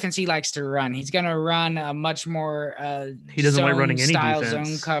kind of defense he likes to run. He's going to run a much more he doesn't like running any defense.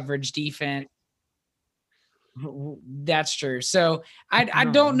 Zone coverage defense. That's true. So I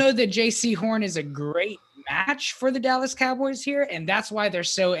don't know that JC Horn is a great match for the Dallas Cowboys here. And that's why they're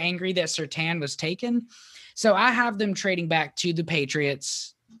so angry that Surtain was taken. So I have them trading back to the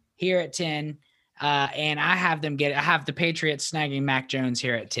Patriots here at 10. And I have the Patriots snagging Mac Jones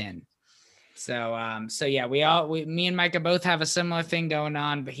here at 10. So yeah, me and Micah both have a similar thing going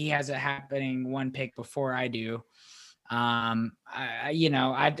on, but he has it happening 1 pick before I do.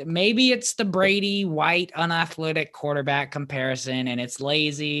 Maybe it's the Brady White unathletic quarterback comparison and it's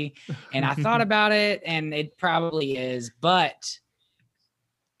lazy. And I thought about it and it probably is, but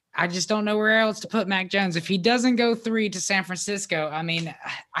I just don't know where else to put Mac Jones. If he doesn't go 3 to San Francisco, I mean,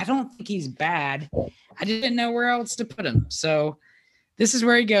 I don't think he's bad. I just didn't know where else to put him. So this is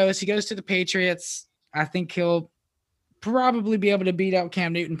where he goes. He goes to the Patriots. I think he'll probably be able to beat out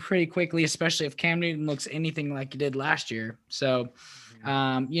Cam Newton pretty quickly, especially if Cam Newton looks anything like he did last year. So,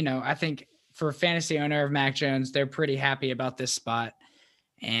 I think for a fantasy owner of Mac Jones, they're pretty happy about this spot.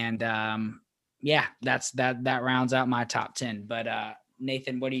 And that rounds out my top 10. But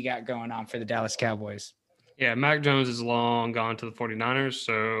Nathan, what do you got going on for the Dallas Cowboys? Yeah, Mac Jones is long gone to the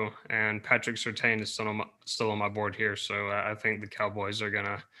 49ers. And Patrick Surtain is still on my board here. So I think the Cowboys are going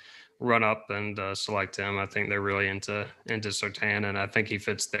to run up and select him. I think they're really into Surtain, and I think he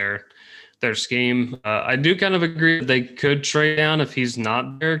fits their scheme. I do kind of agree that they could trade down if he's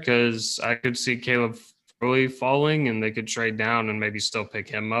not there, because I could see Caleb Farley falling, and they could trade down and maybe still pick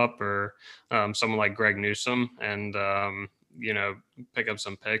him up, or someone like Greg Newsome, and pick up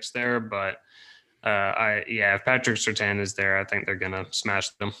some picks there. But if Patrick Surtain is there, I think they're gonna smash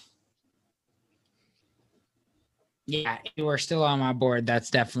them. Yeah, if you were still on my board,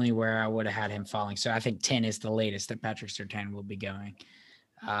 that's definitely where I would have had him falling. So I think 10 is the latest that Patrick Surtain will be going.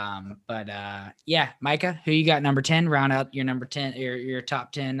 Micah, who you got number 10? Round out your number 10, your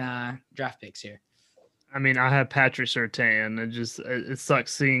top 10 draft picks here. I mean, I have Patrick Surtain. It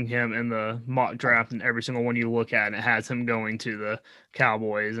sucks seeing him in the mock draft, and every single one you look at, and it has him going to the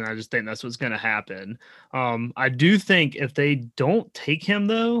Cowboys, and I just think that's what's going to happen. I do think if they don't take him,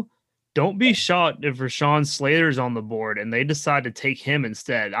 though, don't be shocked if Rashawn Slater's on the board and they decide to take him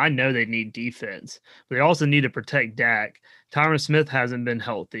instead. I know they need defense, but they also need to protect Dak. Tyron Smith hasn't been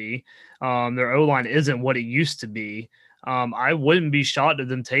healthy. Their O-line isn't what it used to be. I wouldn't be shocked at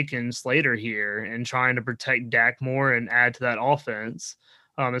them taking Slater here and trying to protect Dak more and add to that offense.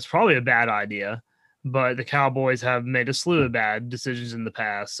 It's probably a bad idea, but the Cowboys have made a slew of bad decisions in the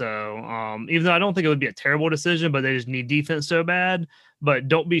past. So even though I don't think it would be a terrible decision, but they just need defense so bad. But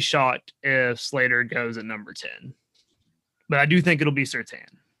don't be shocked if Slater goes at number 10. But I do think it'll be Surtain.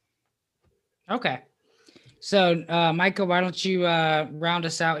 Okay. So, Michael, why don't you round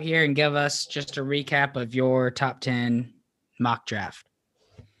us out here and give us just a recap of your top 10 mock draft?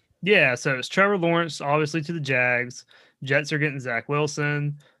 Yeah, so it's Trevor Lawrence, obviously, to the Jags. Jets are getting Zach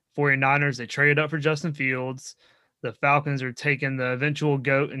Wilson. 49ers, they traded up for Justin Fields. The Falcons are taking the eventual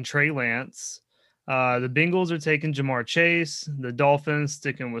GOAT and Trey Lance. The Bengals are taking Jamar Chase. The Dolphins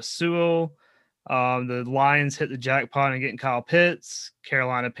sticking with Sewell. The Lions hit the jackpot and getting Kyle Pitts.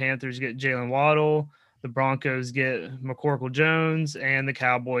 Carolina Panthers get Jalen Waddle. The Broncos get McCorkle Jones. And the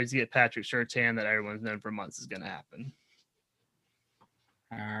Cowboys get Patrick Surtain, that everyone's known for months is going to happen.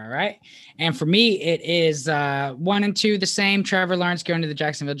 All right. And for me, it is 1 and 2 the same. Trevor Lawrence going to the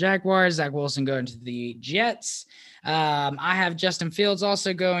Jacksonville Jaguars. Zach Wilson going to the Jets. I have Justin Fields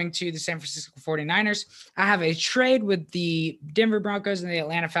also going to the San Francisco 49ers. I have a trade with the Denver Broncos and the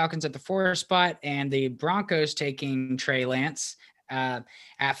Atlanta Falcons at the 4 spot, and the Broncos taking Trey Lance. At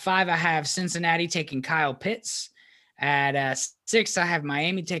 5, I have Cincinnati taking Kyle Pitts. At 6, I have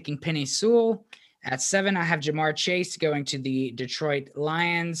Miami taking Penei Sewell. At 7, I have Jamar Chase going to the Detroit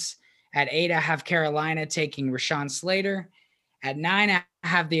Lions. At 8, I have Carolina taking Rashawn Slater. At 9, I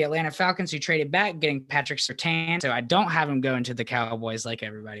have the Atlanta Falcons, who traded back, getting Patrick Surtain. So I don't have him going to the Cowboys like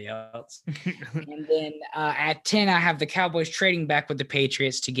everybody else. And then at 10, I have the Cowboys trading back with the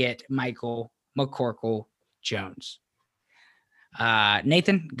Patriots to get Michael McCorkle Jones.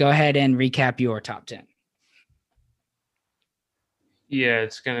 Nathan, go ahead and recap your top 10. Yeah,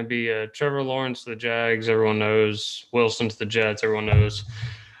 it's going to be Trevor Lawrence to the Jags. Everyone knows. Wilson to the Jets. Everyone knows.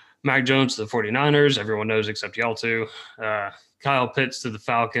 Mac Jones to the 49ers. Everyone knows except y'all two. Kyle Pitts to the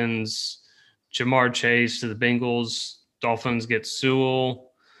Falcons. Jamar Chase to the Bengals. Dolphins get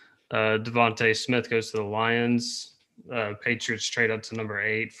Sewell. Devontae Smith goes to the Lions. Patriots trade up to number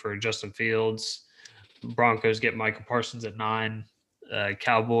 8 for Justin Fields. Broncos get Michael Parsons at 9.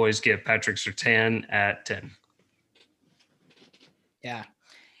 Cowboys get Patrick Surtain at 10.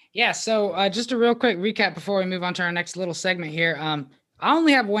 Yeah. So just a real quick recap before we move on to our next little segment here. I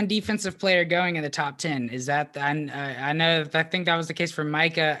only have one defensive player going in the top 10. Is that, I know, I think that was the case for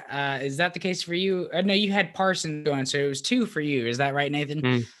Micah. Is that the case for you? No, you had Parsons going, so it was 2 for you. Is that right,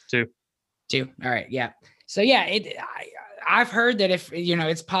 Nathan? 2. All right. Yeah. So yeah, I've heard that if,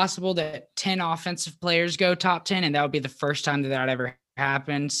 it's possible that 10 offensive players go top 10, and that would be the first time that ever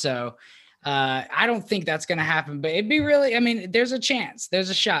happened. So I don't think that's going to happen, but it'd be really, there's a chance, there's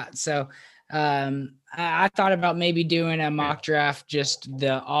a shot. So I thought about maybe doing a mock draft, just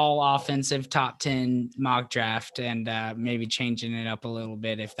the all offensive top 10 mock draft, and maybe changing it up a little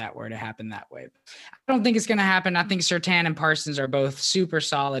bit if that were to happen that way. I don't think it's going to happen. I think Surtain and Parsons are both super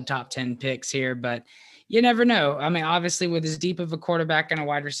solid top 10 picks here, but you never know. Obviously with as deep of a quarterback and a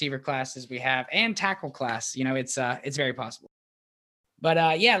wide receiver class as we have, and tackle class, it's very possible. But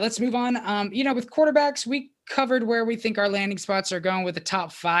let's move on. With quarterbacks, we covered where we think our landing spots are going with the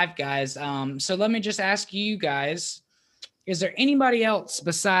top 5 guys. So let me just ask you guys, is there anybody else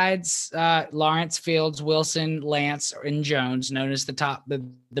besides Lawrence, Fields, Wilson, Lance, and Jones, known as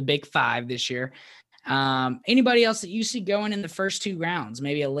the big 5 this year? Anybody else that you see going in the first 2 rounds,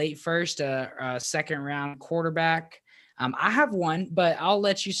 maybe a late first, a second round quarterback? I have one, but I'll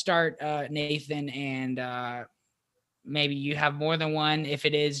let you start, Nathan and maybe you have more than one. If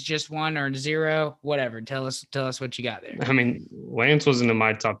it is just one or zero, whatever. Tell us what you got there. I mean, Lance wasn't in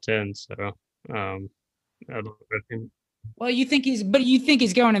my top 10, so I think. Well, you think he's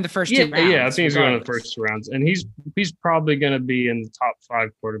going in the first two rounds. Yeah, I think he's going in the first 2 rounds, and he's probably going to be in the top 5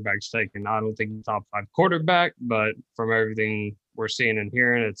 quarterbacks taken. I don't think he's top 5 quarterback, but from everything we're seeing and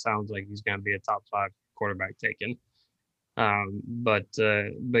hearing, it sounds like he's going to be a top 5 quarterback taken. But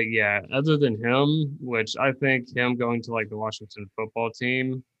yeah, other than him, which I think him going to like the Washington football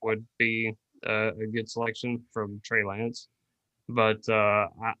team would be a good selection from Trey Lance. But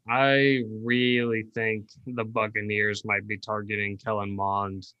I really think the Buccaneers might be targeting Kellen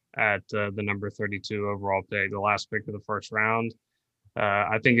Mond at the number 32 overall pick, the last pick of the first round.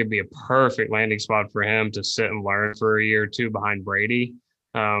 I think it'd be a perfect landing spot for him to sit and learn for a year or two behind Brady.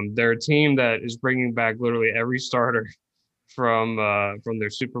 They're a team that is bringing back literally every starter from their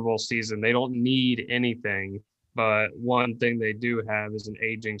Super Bowl season. They don't need anything. But one thing they do have is an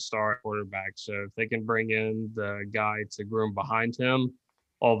aging star quarterback. So if they can bring in the guy to groom behind him,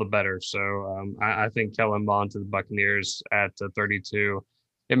 all the better. So I think Kellen Mond to the Buccaneers at 32.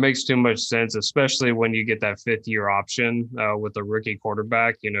 It makes too much sense, especially when you get that 5th-year option with a rookie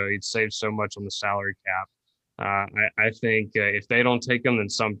quarterback. You know, he'd save so much on the salary cap. I think if they don't take him, then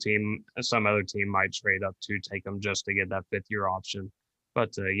some other team might trade up to take him just to get that 5th-year option.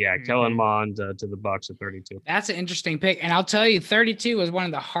 But yeah, Kellen Mond to the Bucs at 32. That's an interesting pick, and I'll tell you, 32 was one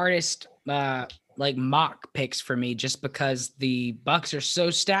of the hardest like mock picks for me, just because the Bucs are so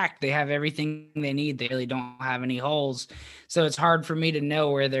stacked. They have everything they need. They really don't have any holes, so it's hard for me to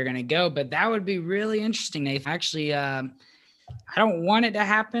know where they're going to go. But that would be really interesting, Nathan. Actually, I don't want it to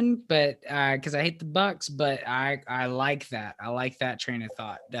happen, but because I hate the Bucs, but I like that. I like that train of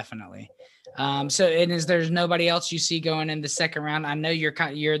thought, definitely. So there's nobody else you see going in the second round? I know you're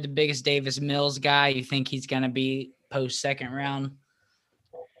the biggest Davis Mills guy. You think he's going to be post second round?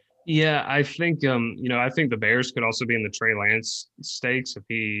 Yeah, I think I think the Bears could also be in the Trey Lance stakes if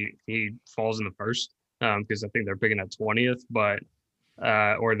he falls in the first, because I think they're picking at 20th, but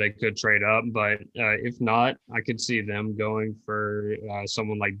or they could trade up. But if not, I could see them going for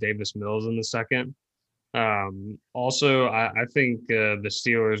someone like Davis Mills in the second. Also, I think the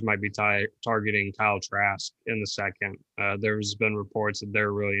Steelers might be targeting Kyle Trask in the second. There's been reports that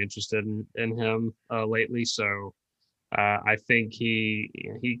they're really interested in him lately. So I think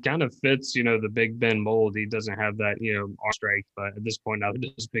he kind of fits, the Big Ben mold. He doesn't have that, arm strength, but at this point now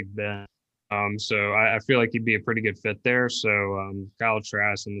it is Big Ben. So I feel like he'd be a pretty good fit there. So Kyle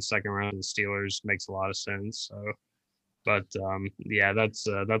Trask in the second round of the Steelers makes a lot of sense. So, but yeah, that's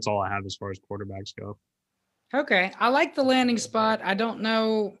all I have as far as quarterbacks go. Okay. I like the landing spot. I don't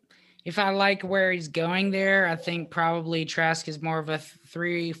know if I like where he's going there. I think probably Trask is more of a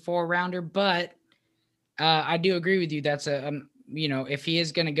 3-4 rounder, but I do agree with you. That's if he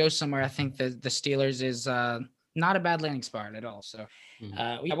is going to go somewhere, I think the Steelers is not a bad landing spot at all. So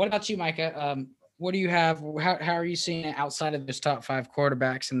what about you, Micah? What do you have? How are you seeing it outside of those top 5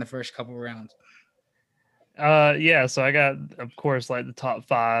 quarterbacks in the first couple of rounds? Yeah, so I got, of course, like the top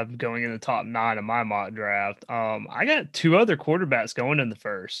 5 going in the top 9 of my mock draft. I got 2 other quarterbacks going in the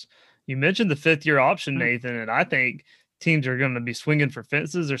first. You mentioned the 5th-year option, Nathan, and I think teams are going to be swinging for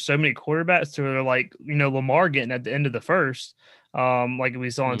fences. There's so many quarterbacks to where, like, Lamar getting at the end of the first, like we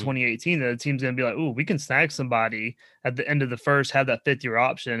saw in 2018, that the team's going to be like, ooh, we can snag somebody at the end of the first, have that 5th-year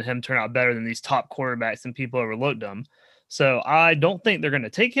option, and him turn out better than these top quarterbacks, and people overlooked them. So I don't think they're going to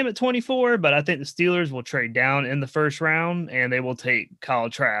take him at 24, but I think the Steelers will trade down in the first round, and they will take Kyle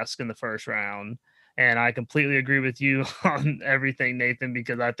Trask in the first round. And I completely agree with you on everything, Nathan,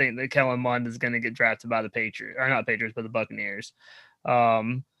 because I think that Kellen Mond is going to get drafted by the Patriots, or not Patriots, but the Buccaneers.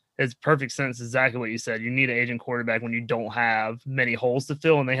 It's perfect sense, exactly what you said. You need an aging quarterback when you don't have many holes to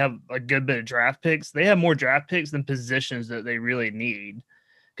fill, and they have a good bit of draft picks. They have more draft picks than positions that they really need,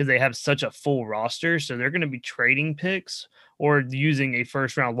 because they have such a full roster. So they're going to be trading picks or using a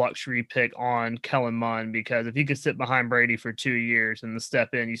first round luxury pick on Kellen Mond, because if he could sit behind Brady for 2 years and then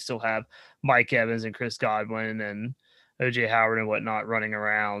step in, you still have Mike Evans and Chris Godwin and OJ Howard and whatnot running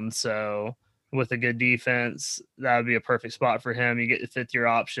around. So with a good defense, that would be a perfect spot for him. You get the 5th-year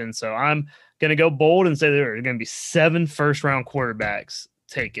option. So I'm going to go bold and say there are going to be 7 first round quarterbacks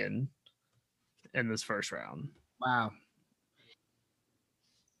taken in this first round.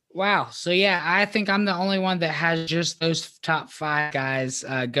 Wow. So, yeah, I think I'm the only one that has just those top 5 guys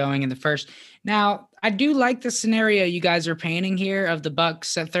going in the first. Now, I do like the scenario you guys are painting here of the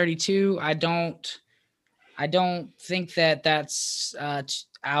Bucs at 32. I don't think that that's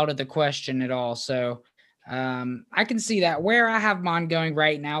out of the question at all. So I can see that. Where I have Mond going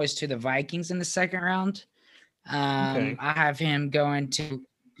right now is to the Vikings in the second round. Okay. I have him going to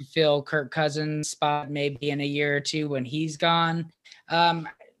fill Kirk Cousins' spot maybe in a year or two when he's gone.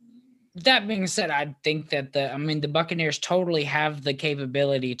 That being said, I think that the Buccaneers totally have the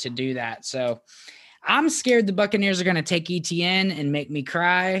capability to do that. So I'm scared the Buccaneers are going to take ETN and make me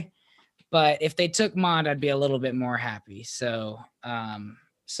cry. But if they took Mond, I'd be a little bit more happy. So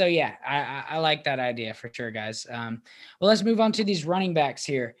yeah, I like that idea for sure, guys. Well, let's move on to these running backs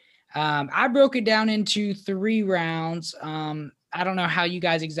here. I broke it down into 3 rounds. I don't know how you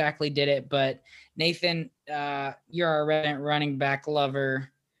guys exactly did it, but Nathan, you're a resident running back lover.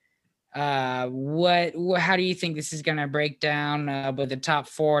 How do you think this is going to break down with the top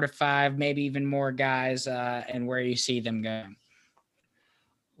 4 to 5, maybe even more guys, and where you see them going?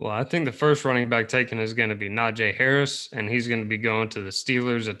 Well, I think the first running back taken is going to be Najee Harris, and he's going to be going to the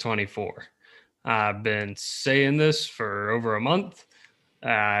Steelers at 24. I've been saying this for over a month.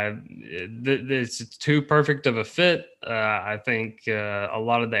 It's too perfect of a fit. I think a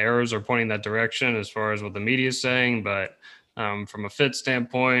lot of the arrows are pointing that direction as far as what the media is saying, but from a fit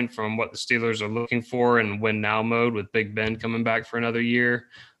standpoint, from what the Steelers are looking for in win now mode with Big Ben coming back for another year,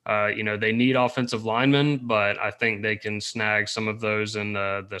 they need offensive linemen, but I think they can snag some of those in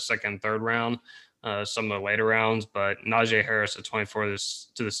the second, third round, some of the later rounds. But Najee Harris at 24 to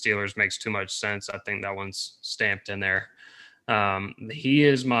the Steelers makes too much sense. I think that one's stamped in there. He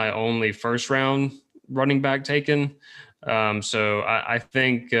is my only first round running back taken. So I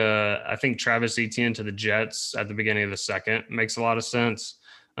think Travis Etienne to the Jets at the beginning of the second makes a lot of sense.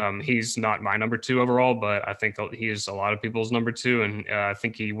 He's not my number 2 overall, but I think he is a lot of people's number 2, and I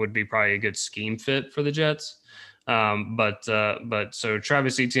think he would be probably a good scheme fit for the Jets. But so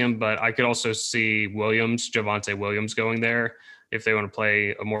Travis Etienne, but I could also see Javonte Williams going there if they want to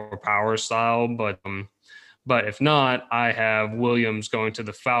play a more power style. But if not, I have Williams going to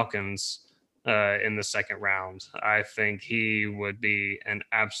the Falcons in the second round. I think he would be an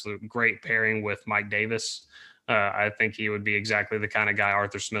absolute great pairing with Mike Davis. I think he would be exactly the kind of guy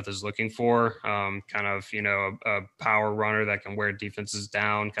Arthur Smith is looking for. Kind of, a power runner that can wear defenses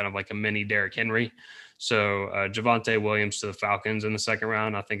down, kind of like a mini Derrick Henry. So Javonte Williams to the Falcons in the second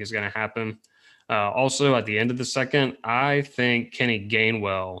round, I think is going to happen. Also, at the end of the second, I think Kenny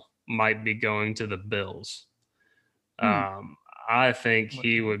Gainwell might be going to the Bills. I think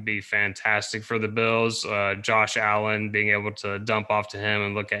he would be fantastic for the Bills. Josh Allen being able to dump off to him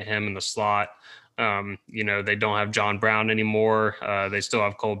and look at him in the slot. They don't have John Brown anymore. They still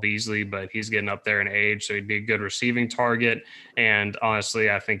have Cole Beasley, but he's getting up there in age, so he'd be a good receiving target. And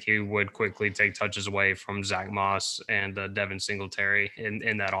honestly, I think he would quickly take touches away from Zach Moss and Devin Singletary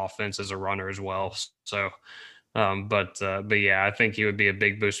in that offense as a runner as well. So, but yeah, I think he would be a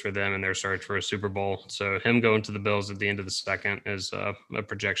big boost for them in their search for a Super Bowl. So him going to the Bills at the end of the second is a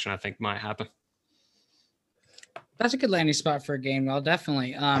projection I think might happen. That's a good landing spot for a Gainwell,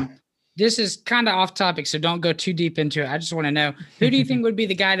 definitely. This is kind of off topic, so don't go too deep into it. I just want to know, who do you think would be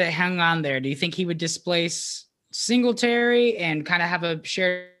the guy that hung on there? Do you think he would displace Singletary and kind of have a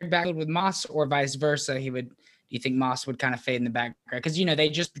shared backfield with Moss, or vice versa? Do you think Moss would kind of fade in the background? Because, they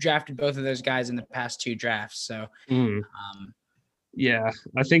just drafted both of those guys in the past 2 drafts. So, yeah,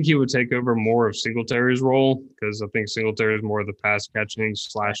 I think he would take over more of Singletary's role, because I think Singletary is more of the pass catching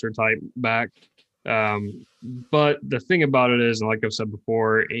slasher type back. But the thing about it is, and like I've said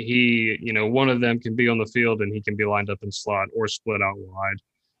before, one of them can be on the field and he can be lined up in slot or split out wide.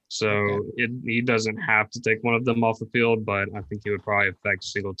 So he doesn't have to take one of them off the field, but I think he would probably affect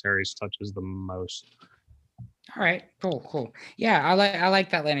Singletary's touches the most. All right, cool. Yeah, I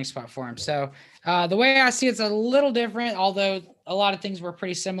like that landing spot for him. So the way I see it's a little different, although a lot of things were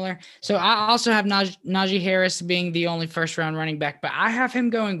pretty similar. So I also have Najee Harris being the only first round running back, but I have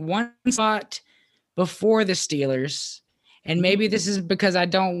him going 1 spot before the Steelers. And maybe this is because I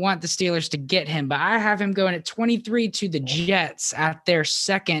don't want the Steelers to get him, but I have him going at 23 to the Jets at their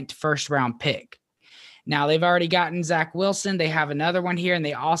second first round pick. Now, they've already gotten Zach Wilson. They have another one here, and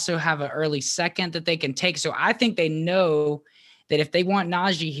they also have an early second that they can take. So I think they know that if they want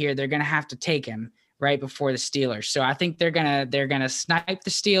Najee here, they're going to have to take him right before the Steelers. So I think they're gonna snipe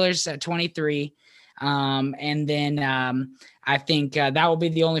the Steelers at 23. And then I think that will be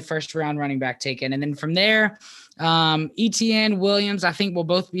the only first round running back taken. And then from there, ETN, Williams, I think will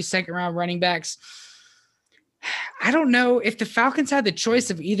both be second round running backs. I don't know if the Falcons had the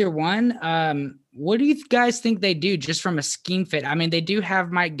choice of either one. What do you guys think they do just from a scheme fit? I mean, they do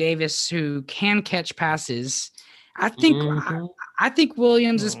have Mike Davis who can catch passes. I think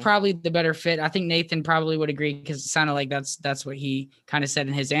Williams is probably the better fit. I think Nathan probably would agree because it sounded like that's what he kind of said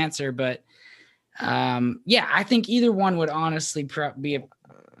in his answer. But yeah, I think either one would honestly be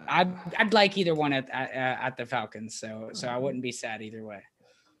I'd like either one at the Falcons, so I wouldn't be sad either way.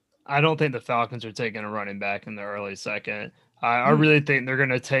 I don't think the Falcons are taking a running back in the early second. I really think they're going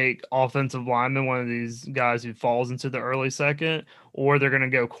to take offensive lineman, one of these guys who falls into the early second, or they're going to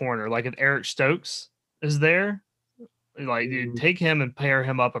go corner. Like if Eric Stokes is there, like dude, take him and pair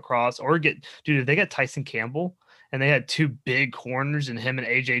him up across, or if they got Tyson Campbell and they had two big corners and him and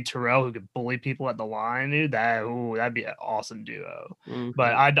AJ Terrell who could bully people at the line, dude, that'd be an awesome duo.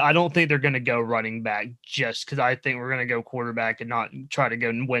 But I don't think they're going to go running back just because I think we're going to go quarterback and not try to go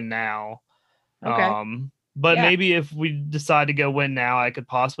and win now. Okay. But maybe if we decide to go win now, I could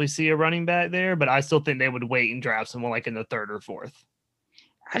possibly see a running back there, but I still think they would wait and draft someone like in the third or fourth.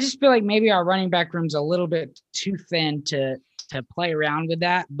 I just feel like maybe our running back room's a little bit too thin to play around with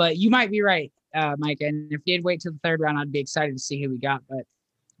that, but you might be right, Mike. And if you did wait till the third round, I'd be excited to see who we got. But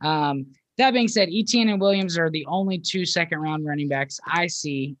that being said, Etienne and Williams are the only 2 second-round running backs I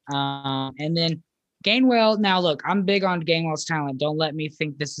see. And then Gainwell, now look, I'm big on Gainwell's talent. Don't let me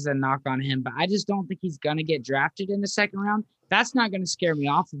think this is a knock on him, but I just don't think he's going to get drafted in the second round. That's not going to scare me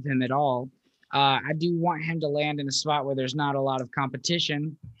off of him at all. I do want him to land in a spot where there's not a lot of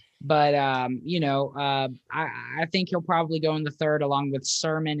competition, but I think he'll probably go in the third along with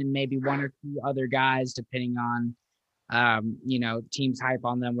Sermon and maybe 1 or 2 other guys, depending on, teams hype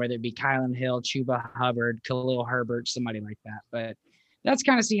on them, whether it be Kylan Hill, Chuba Hubbard, Khalil Herbert, somebody like that. But that's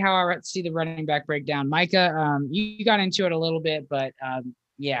kind of how I see the running back breakdown. Micah, you got into it a little bit, but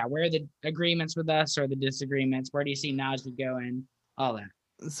where are the agreements with us or the disagreements? Where do you see Najee going? All that.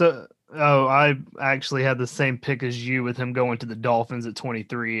 So, I actually had the same pick as you with him going to the Dolphins at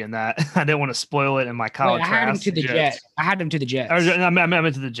 23, and that I didn't want to spoil it in my college. I had him to the Jets. I had him to the Jets. I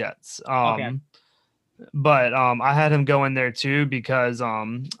meant to the Jets. Okay. But I had him going there too because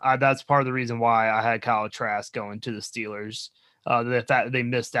that's part of the reason why I had Kyle Trask going to the Steelers. That they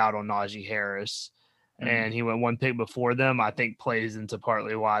missed out on Najee Harris, and he went 1 pick before them, I think plays into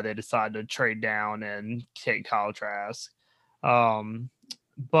partly why they decided to trade down and take Kyle Trask.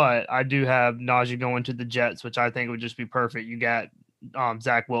 But I do have Najee going to the Jets, which I think would just be perfect. You got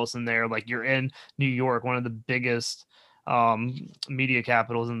Zach Wilson there. Like you're in New York, one of the biggest media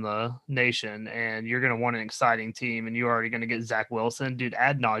capitals in the nation, and you're going to want an exciting team, and you're already going to get Zach Wilson. Dude,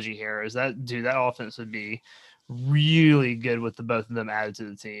 add Najee Harris. That offense would be really good with the both of them added to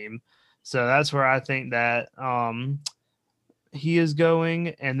the team. So that's where I think that he is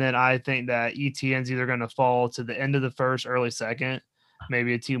going. And then I think that ETN's either going to fall to the end of the first, early second.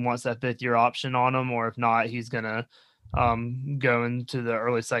 Maybe a team wants that 5th-year option on him, or if not, he's going to go into the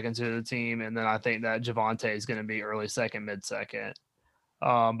early second to the team. And then I think that Javonte is going to be early second, mid-second.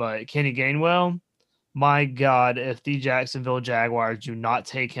 But Kenny Gainwell, my God, if the Jacksonville Jaguars do not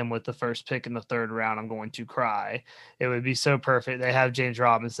take him with the first pick in the third round, I'm going to cry. It would be so perfect. They have James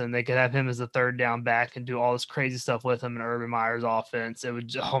Robinson. They could have him as a third down back and do all this crazy stuff with him in Urban Meyer's offense. It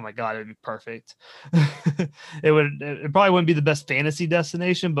would, oh my God, it would be perfect. It probably wouldn't be the best fantasy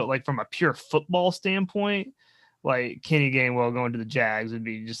destination, but like from a pure football standpoint, like Kenny Gainwell going to the Jags would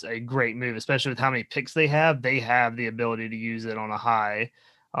be just a great move, especially with how many picks they have. They have the ability to use it on a high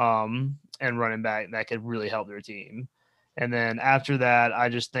and running back that could really help their team. And then after that, I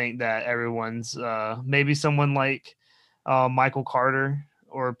just think that everyone's maybe someone like Michael Carter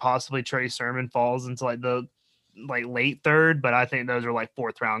or possibly Trey Sermon falls into like the late third, but I think those are like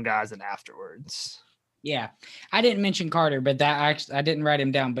 4th round guys and afterwards. Yeah, I didn't mention Carter, but I didn't write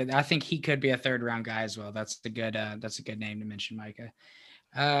him down, but I think he could be a 3rd round guy as well. That's a good name to mention, Micah.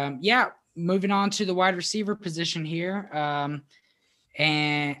 Moving on to the wide receiver position here.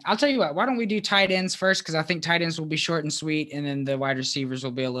 And I'll tell you what, why don't we do tight ends first? Because I think tight ends will be short and sweet, and then the wide receivers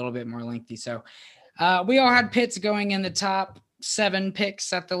will be a little bit more lengthy. So we all had Pitts going in the top 7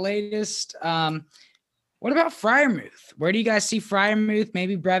 picks at the latest. What about Freiermuth? Where do you guys see Freiermuth?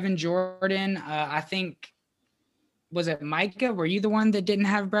 Maybe Brevin Jordan. I think, was it Micah? Were you the one that didn't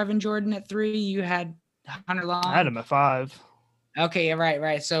have Brevin Jordan at 3? You had Hunter Long? I had him at 5. Okay,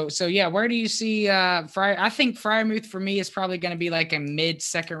 right. So yeah, where do you see I think Freiermuth for me is probably going to be like a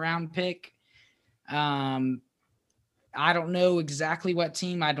mid-second round pick. I don't know exactly what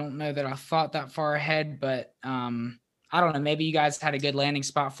team. I don't know that I thought that far ahead, but I don't know. Maybe you guys had a good landing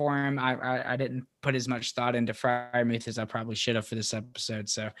spot for him. I didn't put as much thought into Freiermuth as I probably should have for this episode.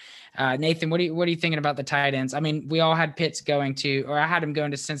 So, Nathan, what are you thinking about the tight ends? I mean, we all had Pitts going to, or I had him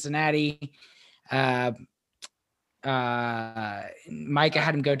going to Cincinnati. Micah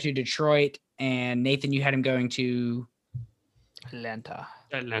had him go to Detroit, and Nathan, you had him going to Atlanta,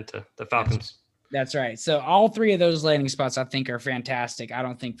 the Falcons. That's right. So all 3 of those landing spots I think are fantastic. I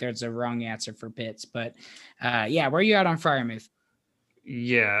don't think there's a wrong answer for Pitts, but where are you at on Freiermuth?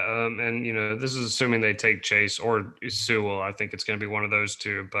 Yeah, and this is assuming they take Chase or Sewell. I think it's going to be one of those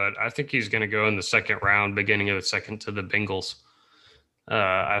two, but I think he's going to go in the second round, beginning of the second, to the Bengals.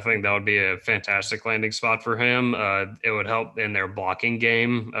 I think that would be a fantastic landing spot for him. It would help in their blocking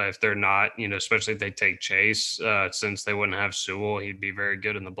game if they're not, especially if they take Chase, since they wouldn't have Sewell. He'd be very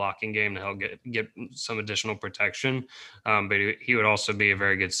good in the blocking game to help get some additional protection. But he would also be a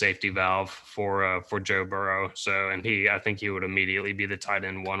very good safety valve for Joe Burrow. So, and I think he would immediately be the tight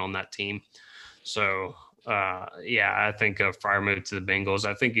end one on that team. So yeah, I think Freiermuth to the Bengals.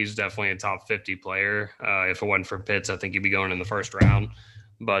 I think he's definitely a top 50 player. If it wasn't for Pitts, I think he'd be going in the first round.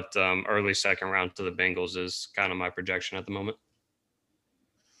 But early second round to the Bengals is kind of my projection at the moment.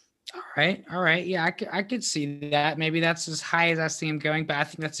 All right. Yeah, I could see that. Maybe that's as high as I see him going, but I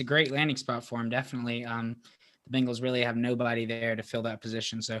think that's a great landing spot for him. Definitely. The Bengals really have nobody there to fill that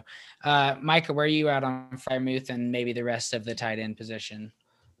position. So, Micah, where are you at on Freiermuth and maybe the rest of the tight end position?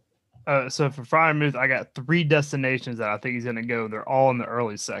 So for Freiermuth, I got 3 destinations that I think he's going to go. They're all in the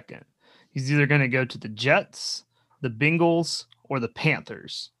early second. He's either going to go to the Jets, the Bengals, or the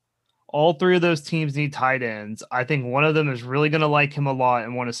Panthers. All 3 of those teams need tight ends. I think one of them is really going to like him a lot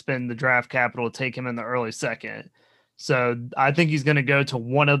and want to spend the draft capital to take him in the early second. So I think he's going to go to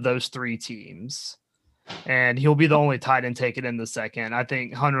one of those 3 teams. And he'll be the only tight end taken in the second. I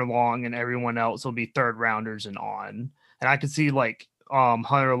think Hunter Long and everyone else will be third rounders and on. And I could see like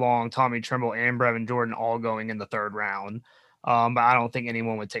Hunter Long, Tommy Tremble, and Brevin Jordan all going in the third round. But I don't think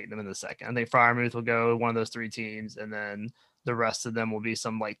anyone would take them in the second. I think Freiermuth will go one of those 3 teams, and then the rest of them will be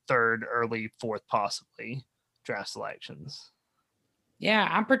some like third, early, fourth, possibly draft selections. Yeah,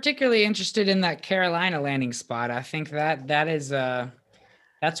 I'm particularly interested in that Carolina landing spot. I think that is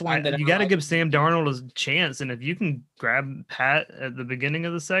that's one that you got to give Sam Darnold a chance, and if you can grab Pat at the beginning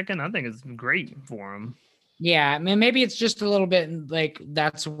of the second, I think it's great for him. Yeah, I mean, maybe it's just a little bit like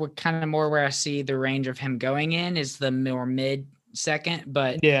that's what kind of more where I see the range of him going in is the more mid second,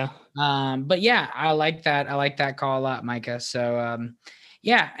 but yeah, I like that. I like that call a lot, Micah. So,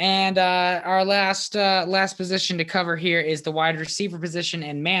 yeah. And, our last position to cover here is the wide receiver position.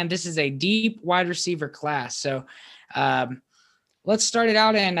 And man, this is a deep wide receiver class. So, let's start it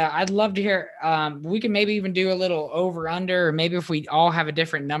out. And I'd love to hear, we can maybe even do a little over under, or maybe if we all have a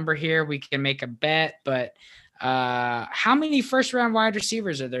different number here, we can make a bet, but, how many first round wide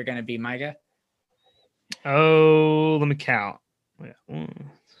receivers are there going to be, Micah? Oh, let me count. All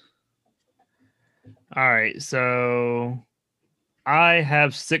right. So I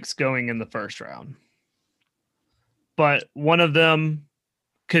have 6 going in the first round, but one of them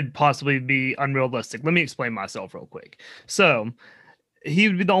could possibly be unrealistic. Let me explain myself real quick. So he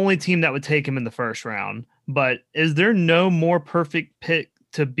would be the only team that would take him in the first round, but is there no more perfect pick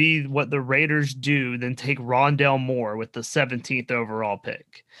to be what the Raiders do than take Rondale Moore with the 17th overall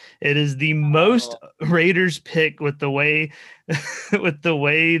pick? It is the most Raiders pick with the way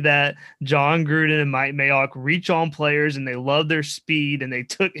that John Gruden and Mike Mayock reach on players, and they love their speed, and they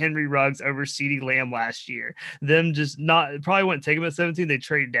took Henry Ruggs over CeeDee Lamb last year. Them just probably wouldn't take him at 17. They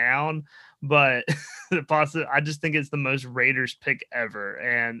trade down. But I just think it's the most Raiders pick ever.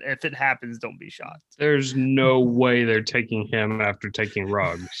 And if it happens, don't be shocked. There's no way they're taking him after taking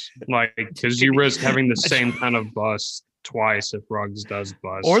Ruggs. Like, because you risk having the same kind of bust twice if Ruggs does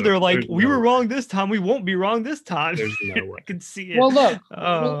bust. Or they're like, we were wrong this time. We won't be wrong this time. There's no way. I can see it. Well, look,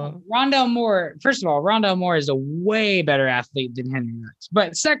 Rondale Moore, first of all, Rondale Moore is a way better athlete than Henry Ruggs.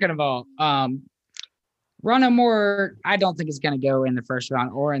 But second of all, Rondale Moore, I don't think is going to go in the first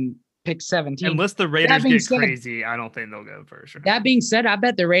round or in pick 17. Unless the Raiders get crazy, I don't think they'll go first round. That being said, I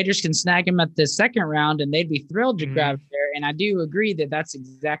bet the Raiders can snag him at the second round, and they'd be thrilled to grab there. And I do agree that that's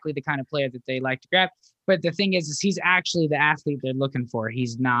exactly the kind of player that they like to grab. But the thing is he's actually the athlete they're looking for.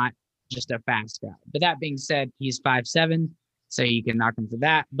 He's not just a fast guy. But that being said, he's 5'7", so you can knock him for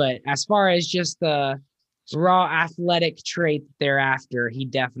that. But as far as just the raw athletic trait they're after, he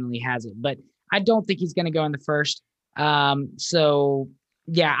definitely has it. But I don't think he's going to go in the first. So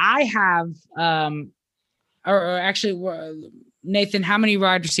yeah, I have, or actually, Nathan, how many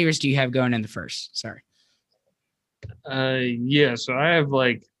wide receivers do you have going in the first? Sorry. Yeah, so I have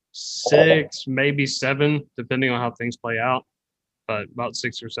like 6, maybe 7, depending on how things play out, but about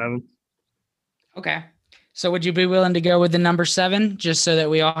 6 or 7. Okay. So would you be willing to go with the number 7 just so that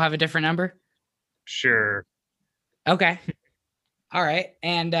we all have a different number? Sure. Okay. All right.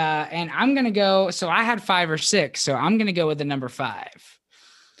 And I'm going to go, so I had 5 or 6, so I'm going to go with the number 5.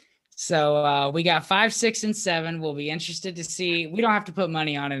 So we got 5, 6, and 7. We'll be interested to see. We don't have to put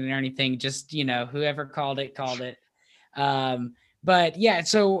money on it or anything. Just, whoever called it. But yeah,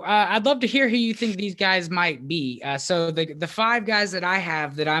 so I'd love to hear who you think these guys might be. So the 5 guys that I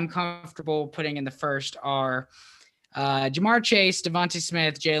have that I'm comfortable putting in the first are Jamar Chase, Devontae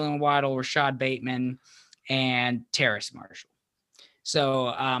Smith, Jalen Waddle, Rashad Bateman, and Terrace Marshall. So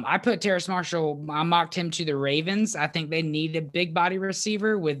I put Terrace Marshall. I mocked him to the Ravens. I think they need a big body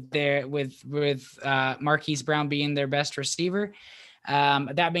receiver with Marquise Brown being their best receiver.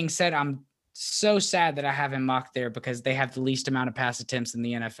 That being said, I'm so sad that I have him mocked there because they have the least amount of pass attempts in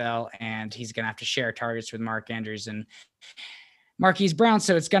the NFL, and he's going to have to share targets with Mark Andrews and Marquise Brown,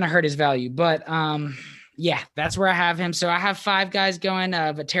 so it's going to hurt his value. But yeah, that's where I have him. So I have 5 guys going,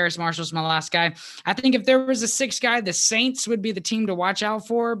 but Terrace Marshall's my last guy. I think if there was a 6th guy, the Saints would be the team to watch out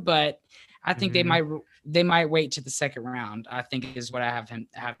for, but I think they might wait to the second round, I think is what I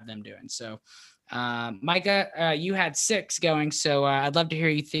have them doing. So Micah, you had 6 going, so I'd love to hear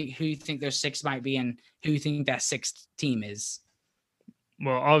who you think those 6 might be and who you think that 6th team is.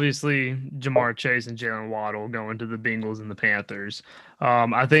 Well, obviously, Jamar Chase and Jalen Waddle going to the Bengals and the Panthers.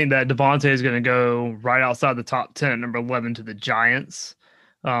 I think that Devontae is going to go right outside the top 10 at number 11 to the Giants,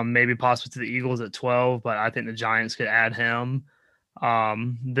 maybe possibly to the Eagles at 12, but I think the Giants could add him.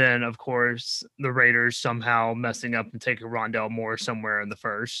 Then, of course, the Raiders somehow messing up and taking Rondell Moore somewhere in the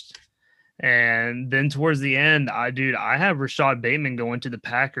first. And then towards the end, I have Rashad Bateman going to the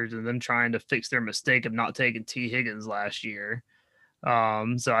Packers and them trying to fix their mistake of not taking T. Higgins last year.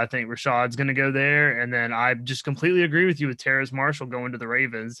 So I think Rashad's going to go there. And then I just completely agree with you with Terrace Marshall going to the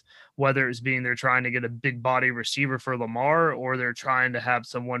Ravens, whether it's being they're trying to get a big body receiver for Lamar or they're trying to have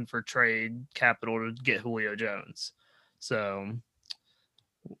someone for trade capital to get Julio Jones. So,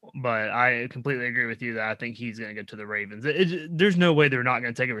 but I completely agree with you that I think he's going to go to the Ravens. There's no way they're not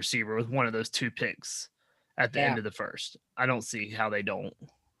going to take a receiver with one of those 2 picks at the end of the first. I don't see how they don't.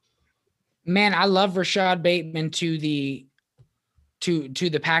 Man, I love Rashad Bateman to the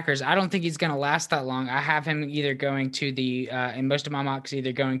Packers. I don't think he's going to last that long. I have him either going to the in most of my mocks,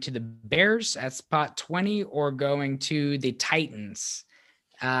 either going to the Bears at spot 20 or going to the Titans.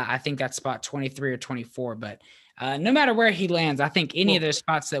 I think that's spot 23 or 24, but no matter where he lands, I think any of those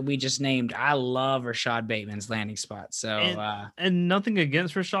spots that we just named, I love Rashad Bateman's landing spot. So, and nothing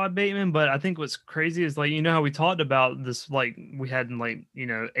against Rashad Bateman, but I think what's crazy is how we talked about this, we had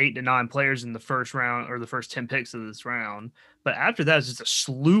 8 to 9 players in the first round or the first 10 picks of this round. But after that, it's just a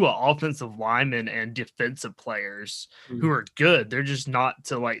slew of offensive linemen and defensive players who are good. They're just not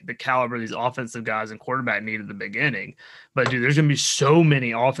to the caliber these offensive guys and quarterback need at the beginning. But dude, there's going to be so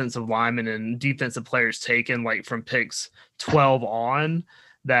many offensive linemen and defensive players taken from picks 12 on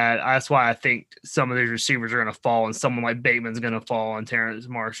that's why I think some of these receivers are going to fall, and someone like Bateman's going to fall, and Terrace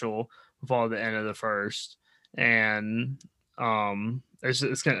Marshall will fall at the end of the first. And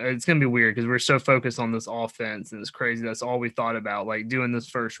it's gonna be weird because we're so focused on this offense, and it's crazy. That's all we thought about, doing this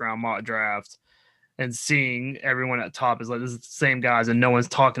first round mock draft and seeing everyone at top is this is the same guys, and no one's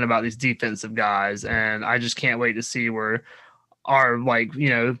talking about these defensive guys. And I just can't wait to see where our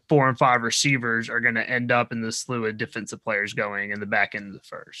 4 and 5 receivers are going to end up in this slew of defensive players going in the back end of the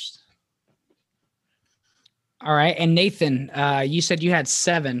first. All right. And Nathan, you said you had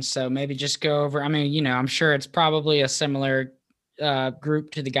 7, so maybe just go over. I mean, I'm sure it's probably a similar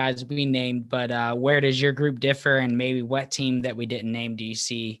group to the guys we named, but where does your group differ, and maybe what team that we didn't name do you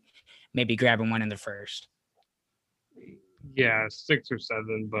see maybe grabbing one in the first? Yeah, 6 or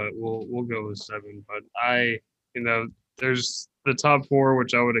 7, but we'll go with 7. But there's the top 4,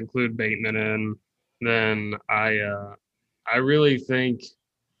 which I would include Bateman in. Then I really think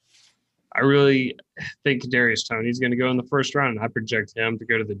Kadarius Toney's going to go in the first round, and I project him to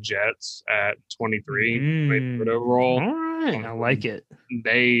go to the Jets at 23 overall. All right, I like it.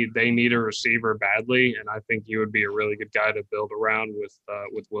 They need a receiver badly, and I think he would be a really good guy to build around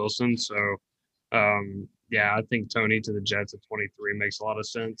with Wilson. So, yeah, I think Toney to the Jets at 23 makes a lot of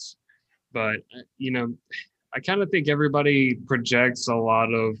sense. But I kind of think everybody projects a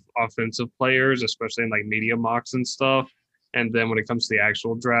lot of offensive players, especially in media mocks and stuff. And then when it comes to the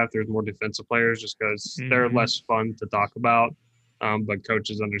actual draft, there's more defensive players just because they're less fun to talk about. But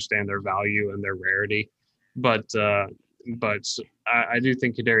coaches understand their value and their rarity. But I do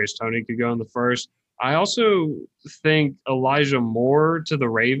think Kadarius Toney could go in the first. I also think Elijah Moore to the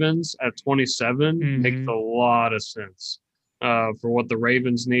Ravens at 27 makes a lot of sense. For what the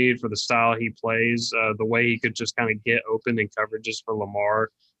Ravens need, for the style he plays, the way he could just kind of get open in coverages for Lamar.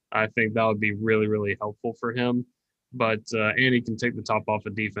 I think that would be really, really helpful for him. But and he can take the top off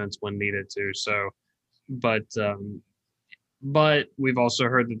of defense when needed to. So, but we've also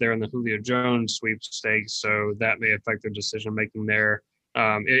heard that they're in the Julio Jones sweepstakes, so that may affect their decision making there.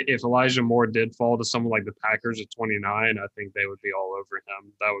 If Elijah Moore did fall to someone like the Packers at 29, I think they would be all over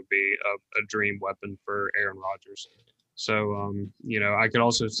him. That would be a dream weapon for Aaron Rodgers. So, I could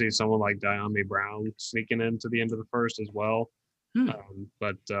also see someone like Dynasty Brown sneaking into the end of the first as well.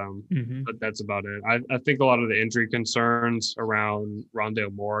 But that's about it. I think a lot of the injury concerns around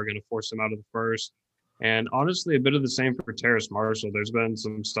Rondale Moore are going to force him out of the first. And honestly, a bit of the same for Terrace Marshall. There's been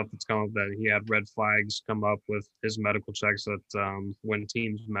some stuff that's come up that he had red flags come up with his medical checks that when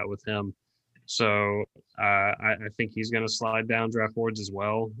teams met with him. So I think he's going to slide down draft boards as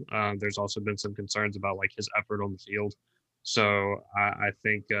well. There's also been some concerns about like his effort on the field. So I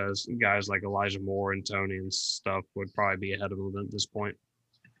think guys like Elijah Moore and Tony and stuff would probably be ahead of him at this point.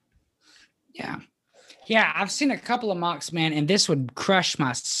 Yeah. Yeah, I've seen a couple of mocks, man, and this would crush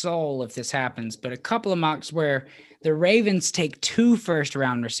my soul if this happens, but a couple of mocks where the Ravens take 2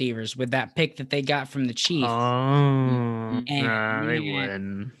 first-round receivers with that pick that they got from the Chiefs. Oh, they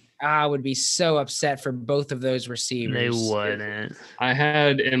wouldn't. I would be so upset for both of those receivers. They wouldn't. I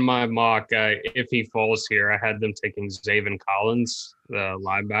had in my mock, if he falls here, I had them taking Zaven Collins, the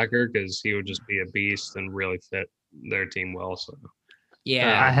linebacker, because he would just be a beast and really fit their team well. So.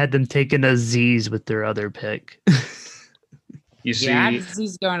 Yeah, I had them taking Aziz with their other pick. You see, I had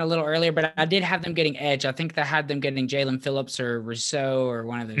Aziz going a little earlier, but I did have them getting edge. I think I had them getting Jalen Phillips or Rousseau or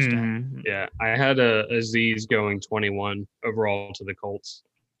one of those guys. Yeah, I had Aziz going 21 overall to the Colts.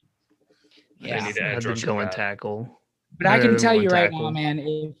 Yeah, I had them going tackle. But I can tell you right now,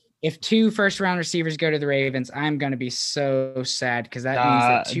 man, if 2 first-round receivers go to the Ravens, I'm going to be so sad because that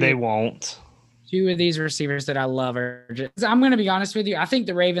means that they won't. 2 of these receivers that I love are just, I'm going to be honest with you. I think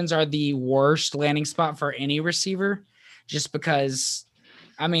the Ravens are the worst landing spot for any receiver just because,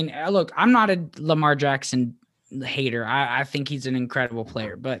 I mean, look, I'm not a Lamar Jackson hater. I think he's an incredible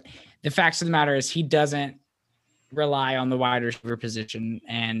player, but the facts of the matter is he doesn't rely on the wide receiver position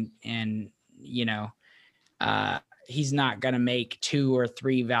and he's not going to make 2 or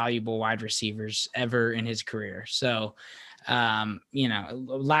 3 valuable wide receivers ever in his career. So,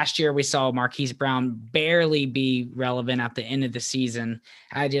 last year we saw Marquise Brown barely be relevant at the end of the season.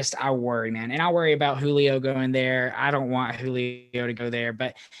 I worry, man. And I worry about Julio going there. I don't want Julio to go there,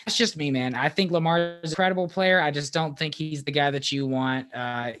 but that's just me, man. I think Lamar is an incredible player. I just don't think he's the guy that you want,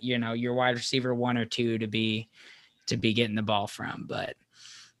 your wide receiver 1 or 2 to be getting the ball from. But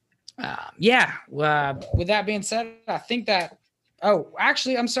with that being said, I think that,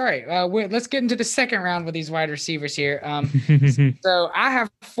 actually, I'm sorry. Let's get into the second round with these wide receivers here. So I have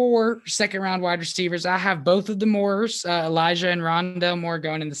 4 second-round wide receivers. I have both of the Moores, Elijah and Rondale Moore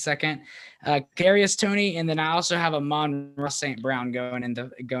going in the second, Kadarius Toney, and then I also have Amon-Ra St. Brown going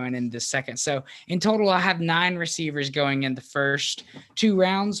in the second. So in total, I have 9 receivers going in the first 2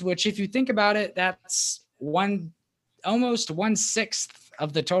 rounds, which if you think about it, that's almost 1/6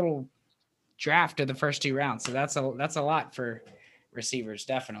 of the total draft of the first 2 rounds. So that's a lot for receivers.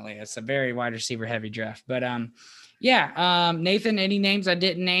 Definitely. It's a very wide receiver heavy draft, but Nathan, any names I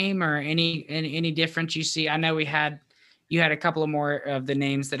didn't name or any difference you see? I know you had a couple of more of the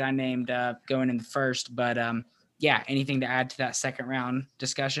names that I named going in the first, but anything to add to that second round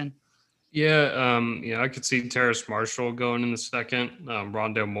discussion? Yeah, I could see Terrace Marshall going in the second.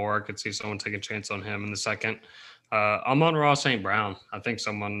 Rondale Moore, I could see someone taking a chance on him in the second. Amon-Ra St. Brown. I think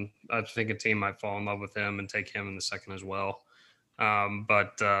a team might fall in love with him and take him in the second as well.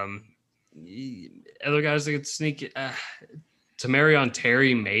 But other guys that could sneak Tamarion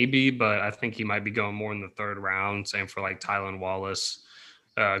Terry maybe, but I think he might be going more in the third round. Same for like Tylan Wallace,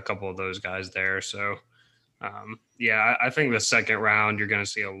 a couple of those guys there. So I think the second round you're going to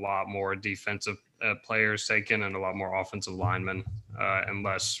see a lot more defensive players taken and a lot more offensive linemen and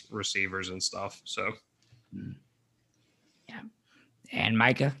less receivers and stuff. So yeah. And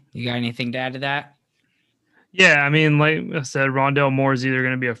Micah, you got anything to add to that? Yeah, I mean, like I said, Rondale Moore is either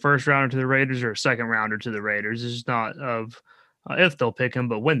going to be a first rounder to the Raiders or a second rounder to the Raiders. It's just not of if they'll pick him,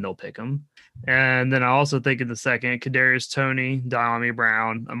 but when they'll pick him. And then I also think in the second, Kadarius Toney, Dynasty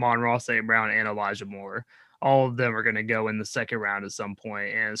Brown, Amon-Ra St. Brown, and Elijah Moore. All of them are going to go in the second round at some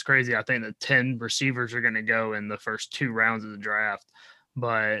point. And it's crazy. I think that 10 receivers are going to go in the first 2 rounds of the draft.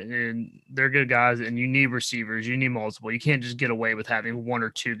 But they're good guys, and you need receivers. You need multiple. You can't just get away with having 1 or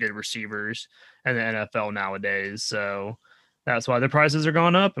 2 good receivers in the NFL nowadays. So that's why the prices are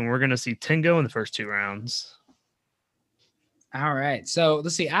going up, and we're going to see 10 go in the first 2 rounds. All right. So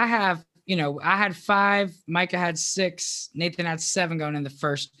let's see. I had 5. Micah had 6. Nathan had 7 going in the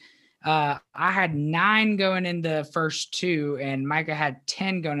first. I had 9 going in the first 2, and Micah had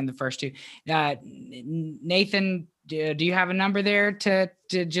 10 going in the first 2. Nathan, do you have a number there to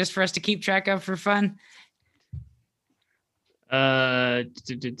just for us to keep track of for fun?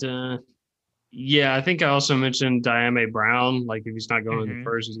 Yeah, I think I also mentioned Diame Brown. Like if he's not going in the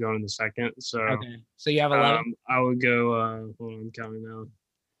first, he's going in the second. So Okay. So you have 11? I would go hold on, I'm counting now.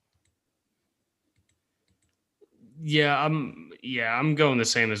 I'm going the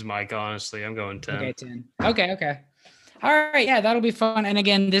same as Mike, honestly. I'm going 10. Okay, 10. Okay. All right, yeah, that'll be fun. And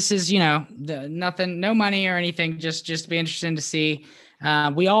again, this is, nothing, no money or anything, just be interesting to see.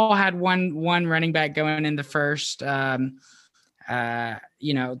 We all had one running back going in the first. A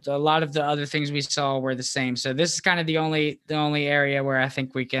lot of the other things we saw were the same. So this is kind of the only area where I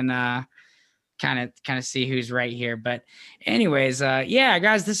think we can kind of see who's right here. But anyways, yeah,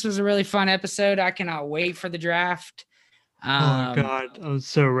 guys, this was a really fun episode. I cannot wait for the draft. Oh my God, I'm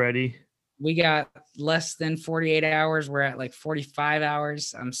so ready. We got less than 48 hours. We're at like 45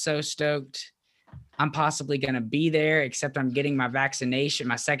 hours. I'm so stoked. I'm possibly going to be there, except I'm getting my vaccination,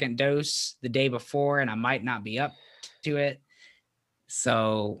 my second dose the day before, and I might not be up to it.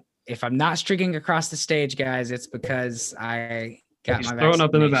 So if I'm not streaking across the stage, guys, it's because I got my throwing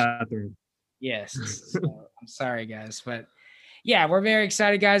up in the bathroom. Yes. So I'm sorry, guys, but yeah, we're very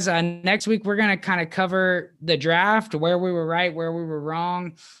excited, guys. Next week, we're going to kind of cover the draft, where we were right, where we were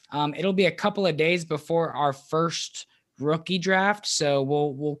wrong. It'll be a couple of days before our first rookie draft. So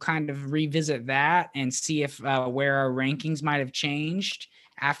we'll kind of revisit that and see if where our rankings might have changed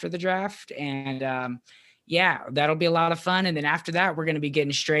after the draft. And yeah, that'll be a lot of fun. And then after that, we're going to be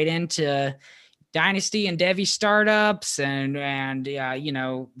getting straight into Dynasty and Devy startups and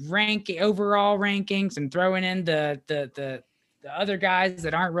overall rankings and throwing in the other guys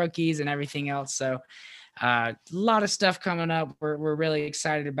that aren't rookies and everything else. So a lot of stuff coming up. We're really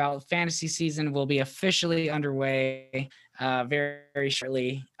excited about. Fantasy season will be officially underway very, very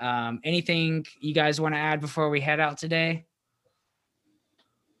shortly. Anything you guys want to add before we head out today?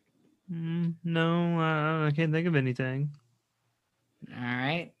 No, I can't think of anything. All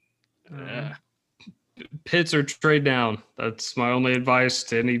right. Pitts or trade down. That's my only advice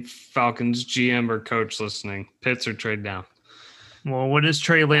to any Falcons GM or coach listening. Pitts or trade down. Well, what is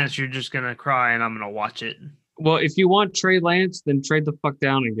Trey Lance? You're just going to cry and I'm going to watch it. Well, if you want Trey Lance, then trade the fuck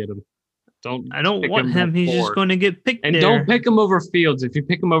down and get him. I don't want him. He's just going to get picked. And don't pick him over Fields. If you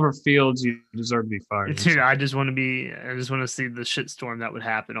pick him over Fields, you deserve to be fired. Dude, I just want to see the shitstorm that would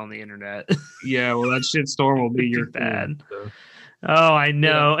happen on the internet. Yeah, well, that shitstorm will be your bad. So. Oh, I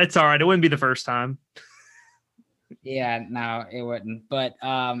know. Yeah. It's all right. It wouldn't be the first time. Yeah, no, it wouldn't. But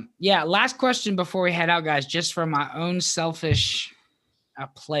yeah, last question before we head out, guys, just for my own selfish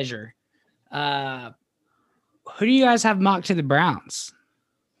pleasure. Who do you guys have mocked to the Browns?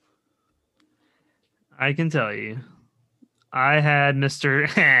 I can tell you. I had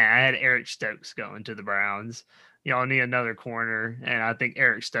Eric Stokes going to the Browns. Y'all need another corner, and I think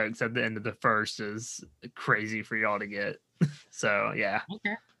Eric Stokes at the end of the first is crazy for y'all to get. So, yeah.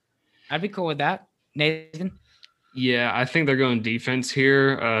 Okay. I'd be cool with that. Nathan? Yeah, I think they're going defense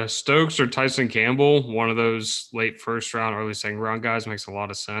here. Stokes or Tyson Campbell, one of those late first round, early second round guys, makes a lot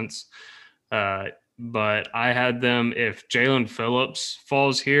of sense. But I had them, if Jalen Phillips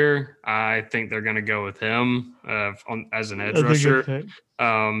falls here, I think they're going to go with him as an edge rusher.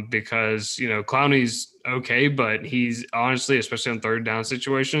 Because, Clowney's okay, but he's honestly, especially on third down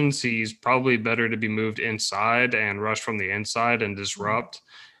situations, he's probably better to be moved inside and rush from the inside and disrupt.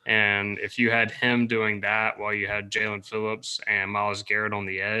 And if you had him doing that while you had Jalen Phillips and Myles Garrett on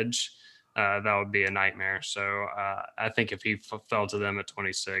the edge, that would be a nightmare. So I think if he fell to them at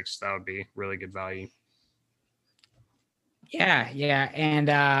 26, that would be really good value. Yeah.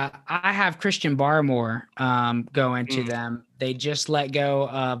 And I have Christian Barmore going to them. They just let go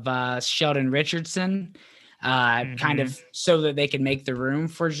of Sheldon Richardson, kind of so that they can make the room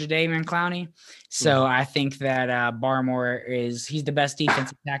for Jadeveon Clowney. So I think that Barmore he's the best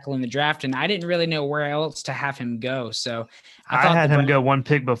defensive tackle in the draft, and I didn't really know where else to have him go. So I had him go one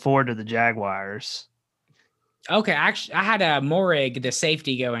pick before to the Jaguars. Okay, actually, I had a Morig, the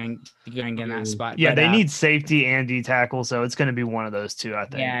safety, going in that spot. Yeah, but they need safety and D tackle, so it's going to be one of those two, I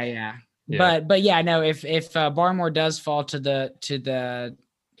think. Yeah. But yeah, no. If Barmore does fall to the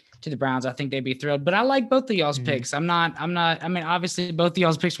Browns, I think they'd be thrilled. But I like both of y'all's picks. I'm not. I mean, obviously, both of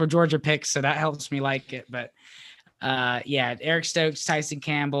y'all's picks were Georgia picks, so that helps me like it. But yeah, Eric Stokes, Tyson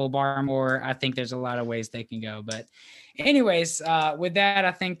Campbell, Barmore. I think there's a lot of ways they can go, but. Anyways, with that,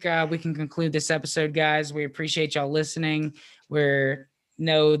 I think we can conclude this episode, guys. We appreciate y'all listening. We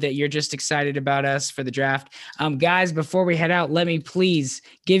know that you're just excited about us for the draft. Guys, before we head out, let me please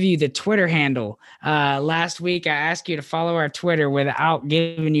give you the Twitter handle. Last week, I asked you to follow our Twitter without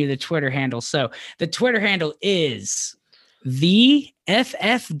giving you the Twitter handle. So the Twitter handle is the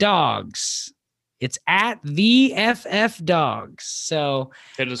FF Dogs. It's at the FF Dogs. So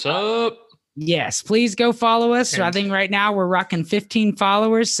hit us up. Yes, please go follow us. And I think right now we're rocking 15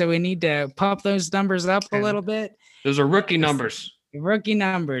 followers, so we need to pump those numbers up a little bit. Those are rookie numbers. Rookie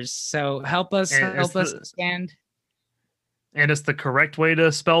numbers. So help us expand. And it's the correct way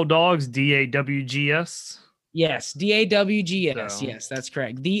to spell dogs, DAWGS. Yes, DAWGS. So. Yes, that's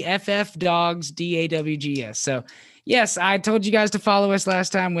correct. The FF Dogs, DAWGS. So, yes, I told you guys to follow us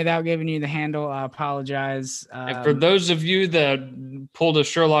last time without giving you the handle. I apologize. And for those of you that pulled a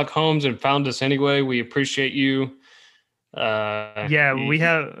Sherlock Holmes and found us anyway, we appreciate you. We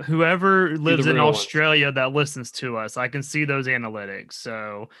have whoever lives in Australia that listens to us. I can see those analytics.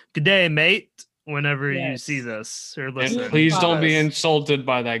 So, good day, mate. Whenever you see this or listen, and please don't be insulted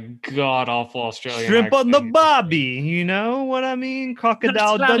by that god awful Australian shrimp accent. on the bobby. You know what I mean?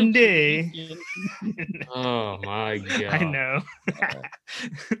 Crocodile Dundee. Oh my god! I know.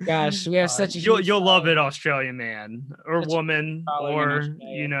 Gosh, we have such a. You'll love it, Australian man or woman or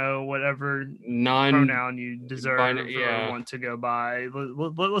whatever pronoun you deserve or want to go by.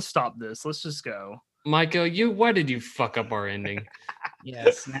 Let's stop this. Let's just go. Michael, why did you fuck up our ending?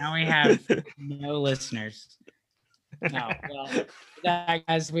 Yes, now we have no listeners. No, well,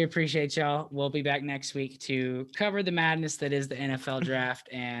 guys, we appreciate y'all. We'll be back next week to cover the madness that is the NFL draft,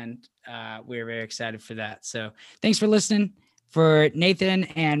 and we're very excited for that. So thanks for listening. For Nathan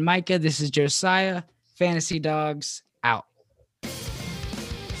and Micah, this is Josiah. Fantasy Dogs out.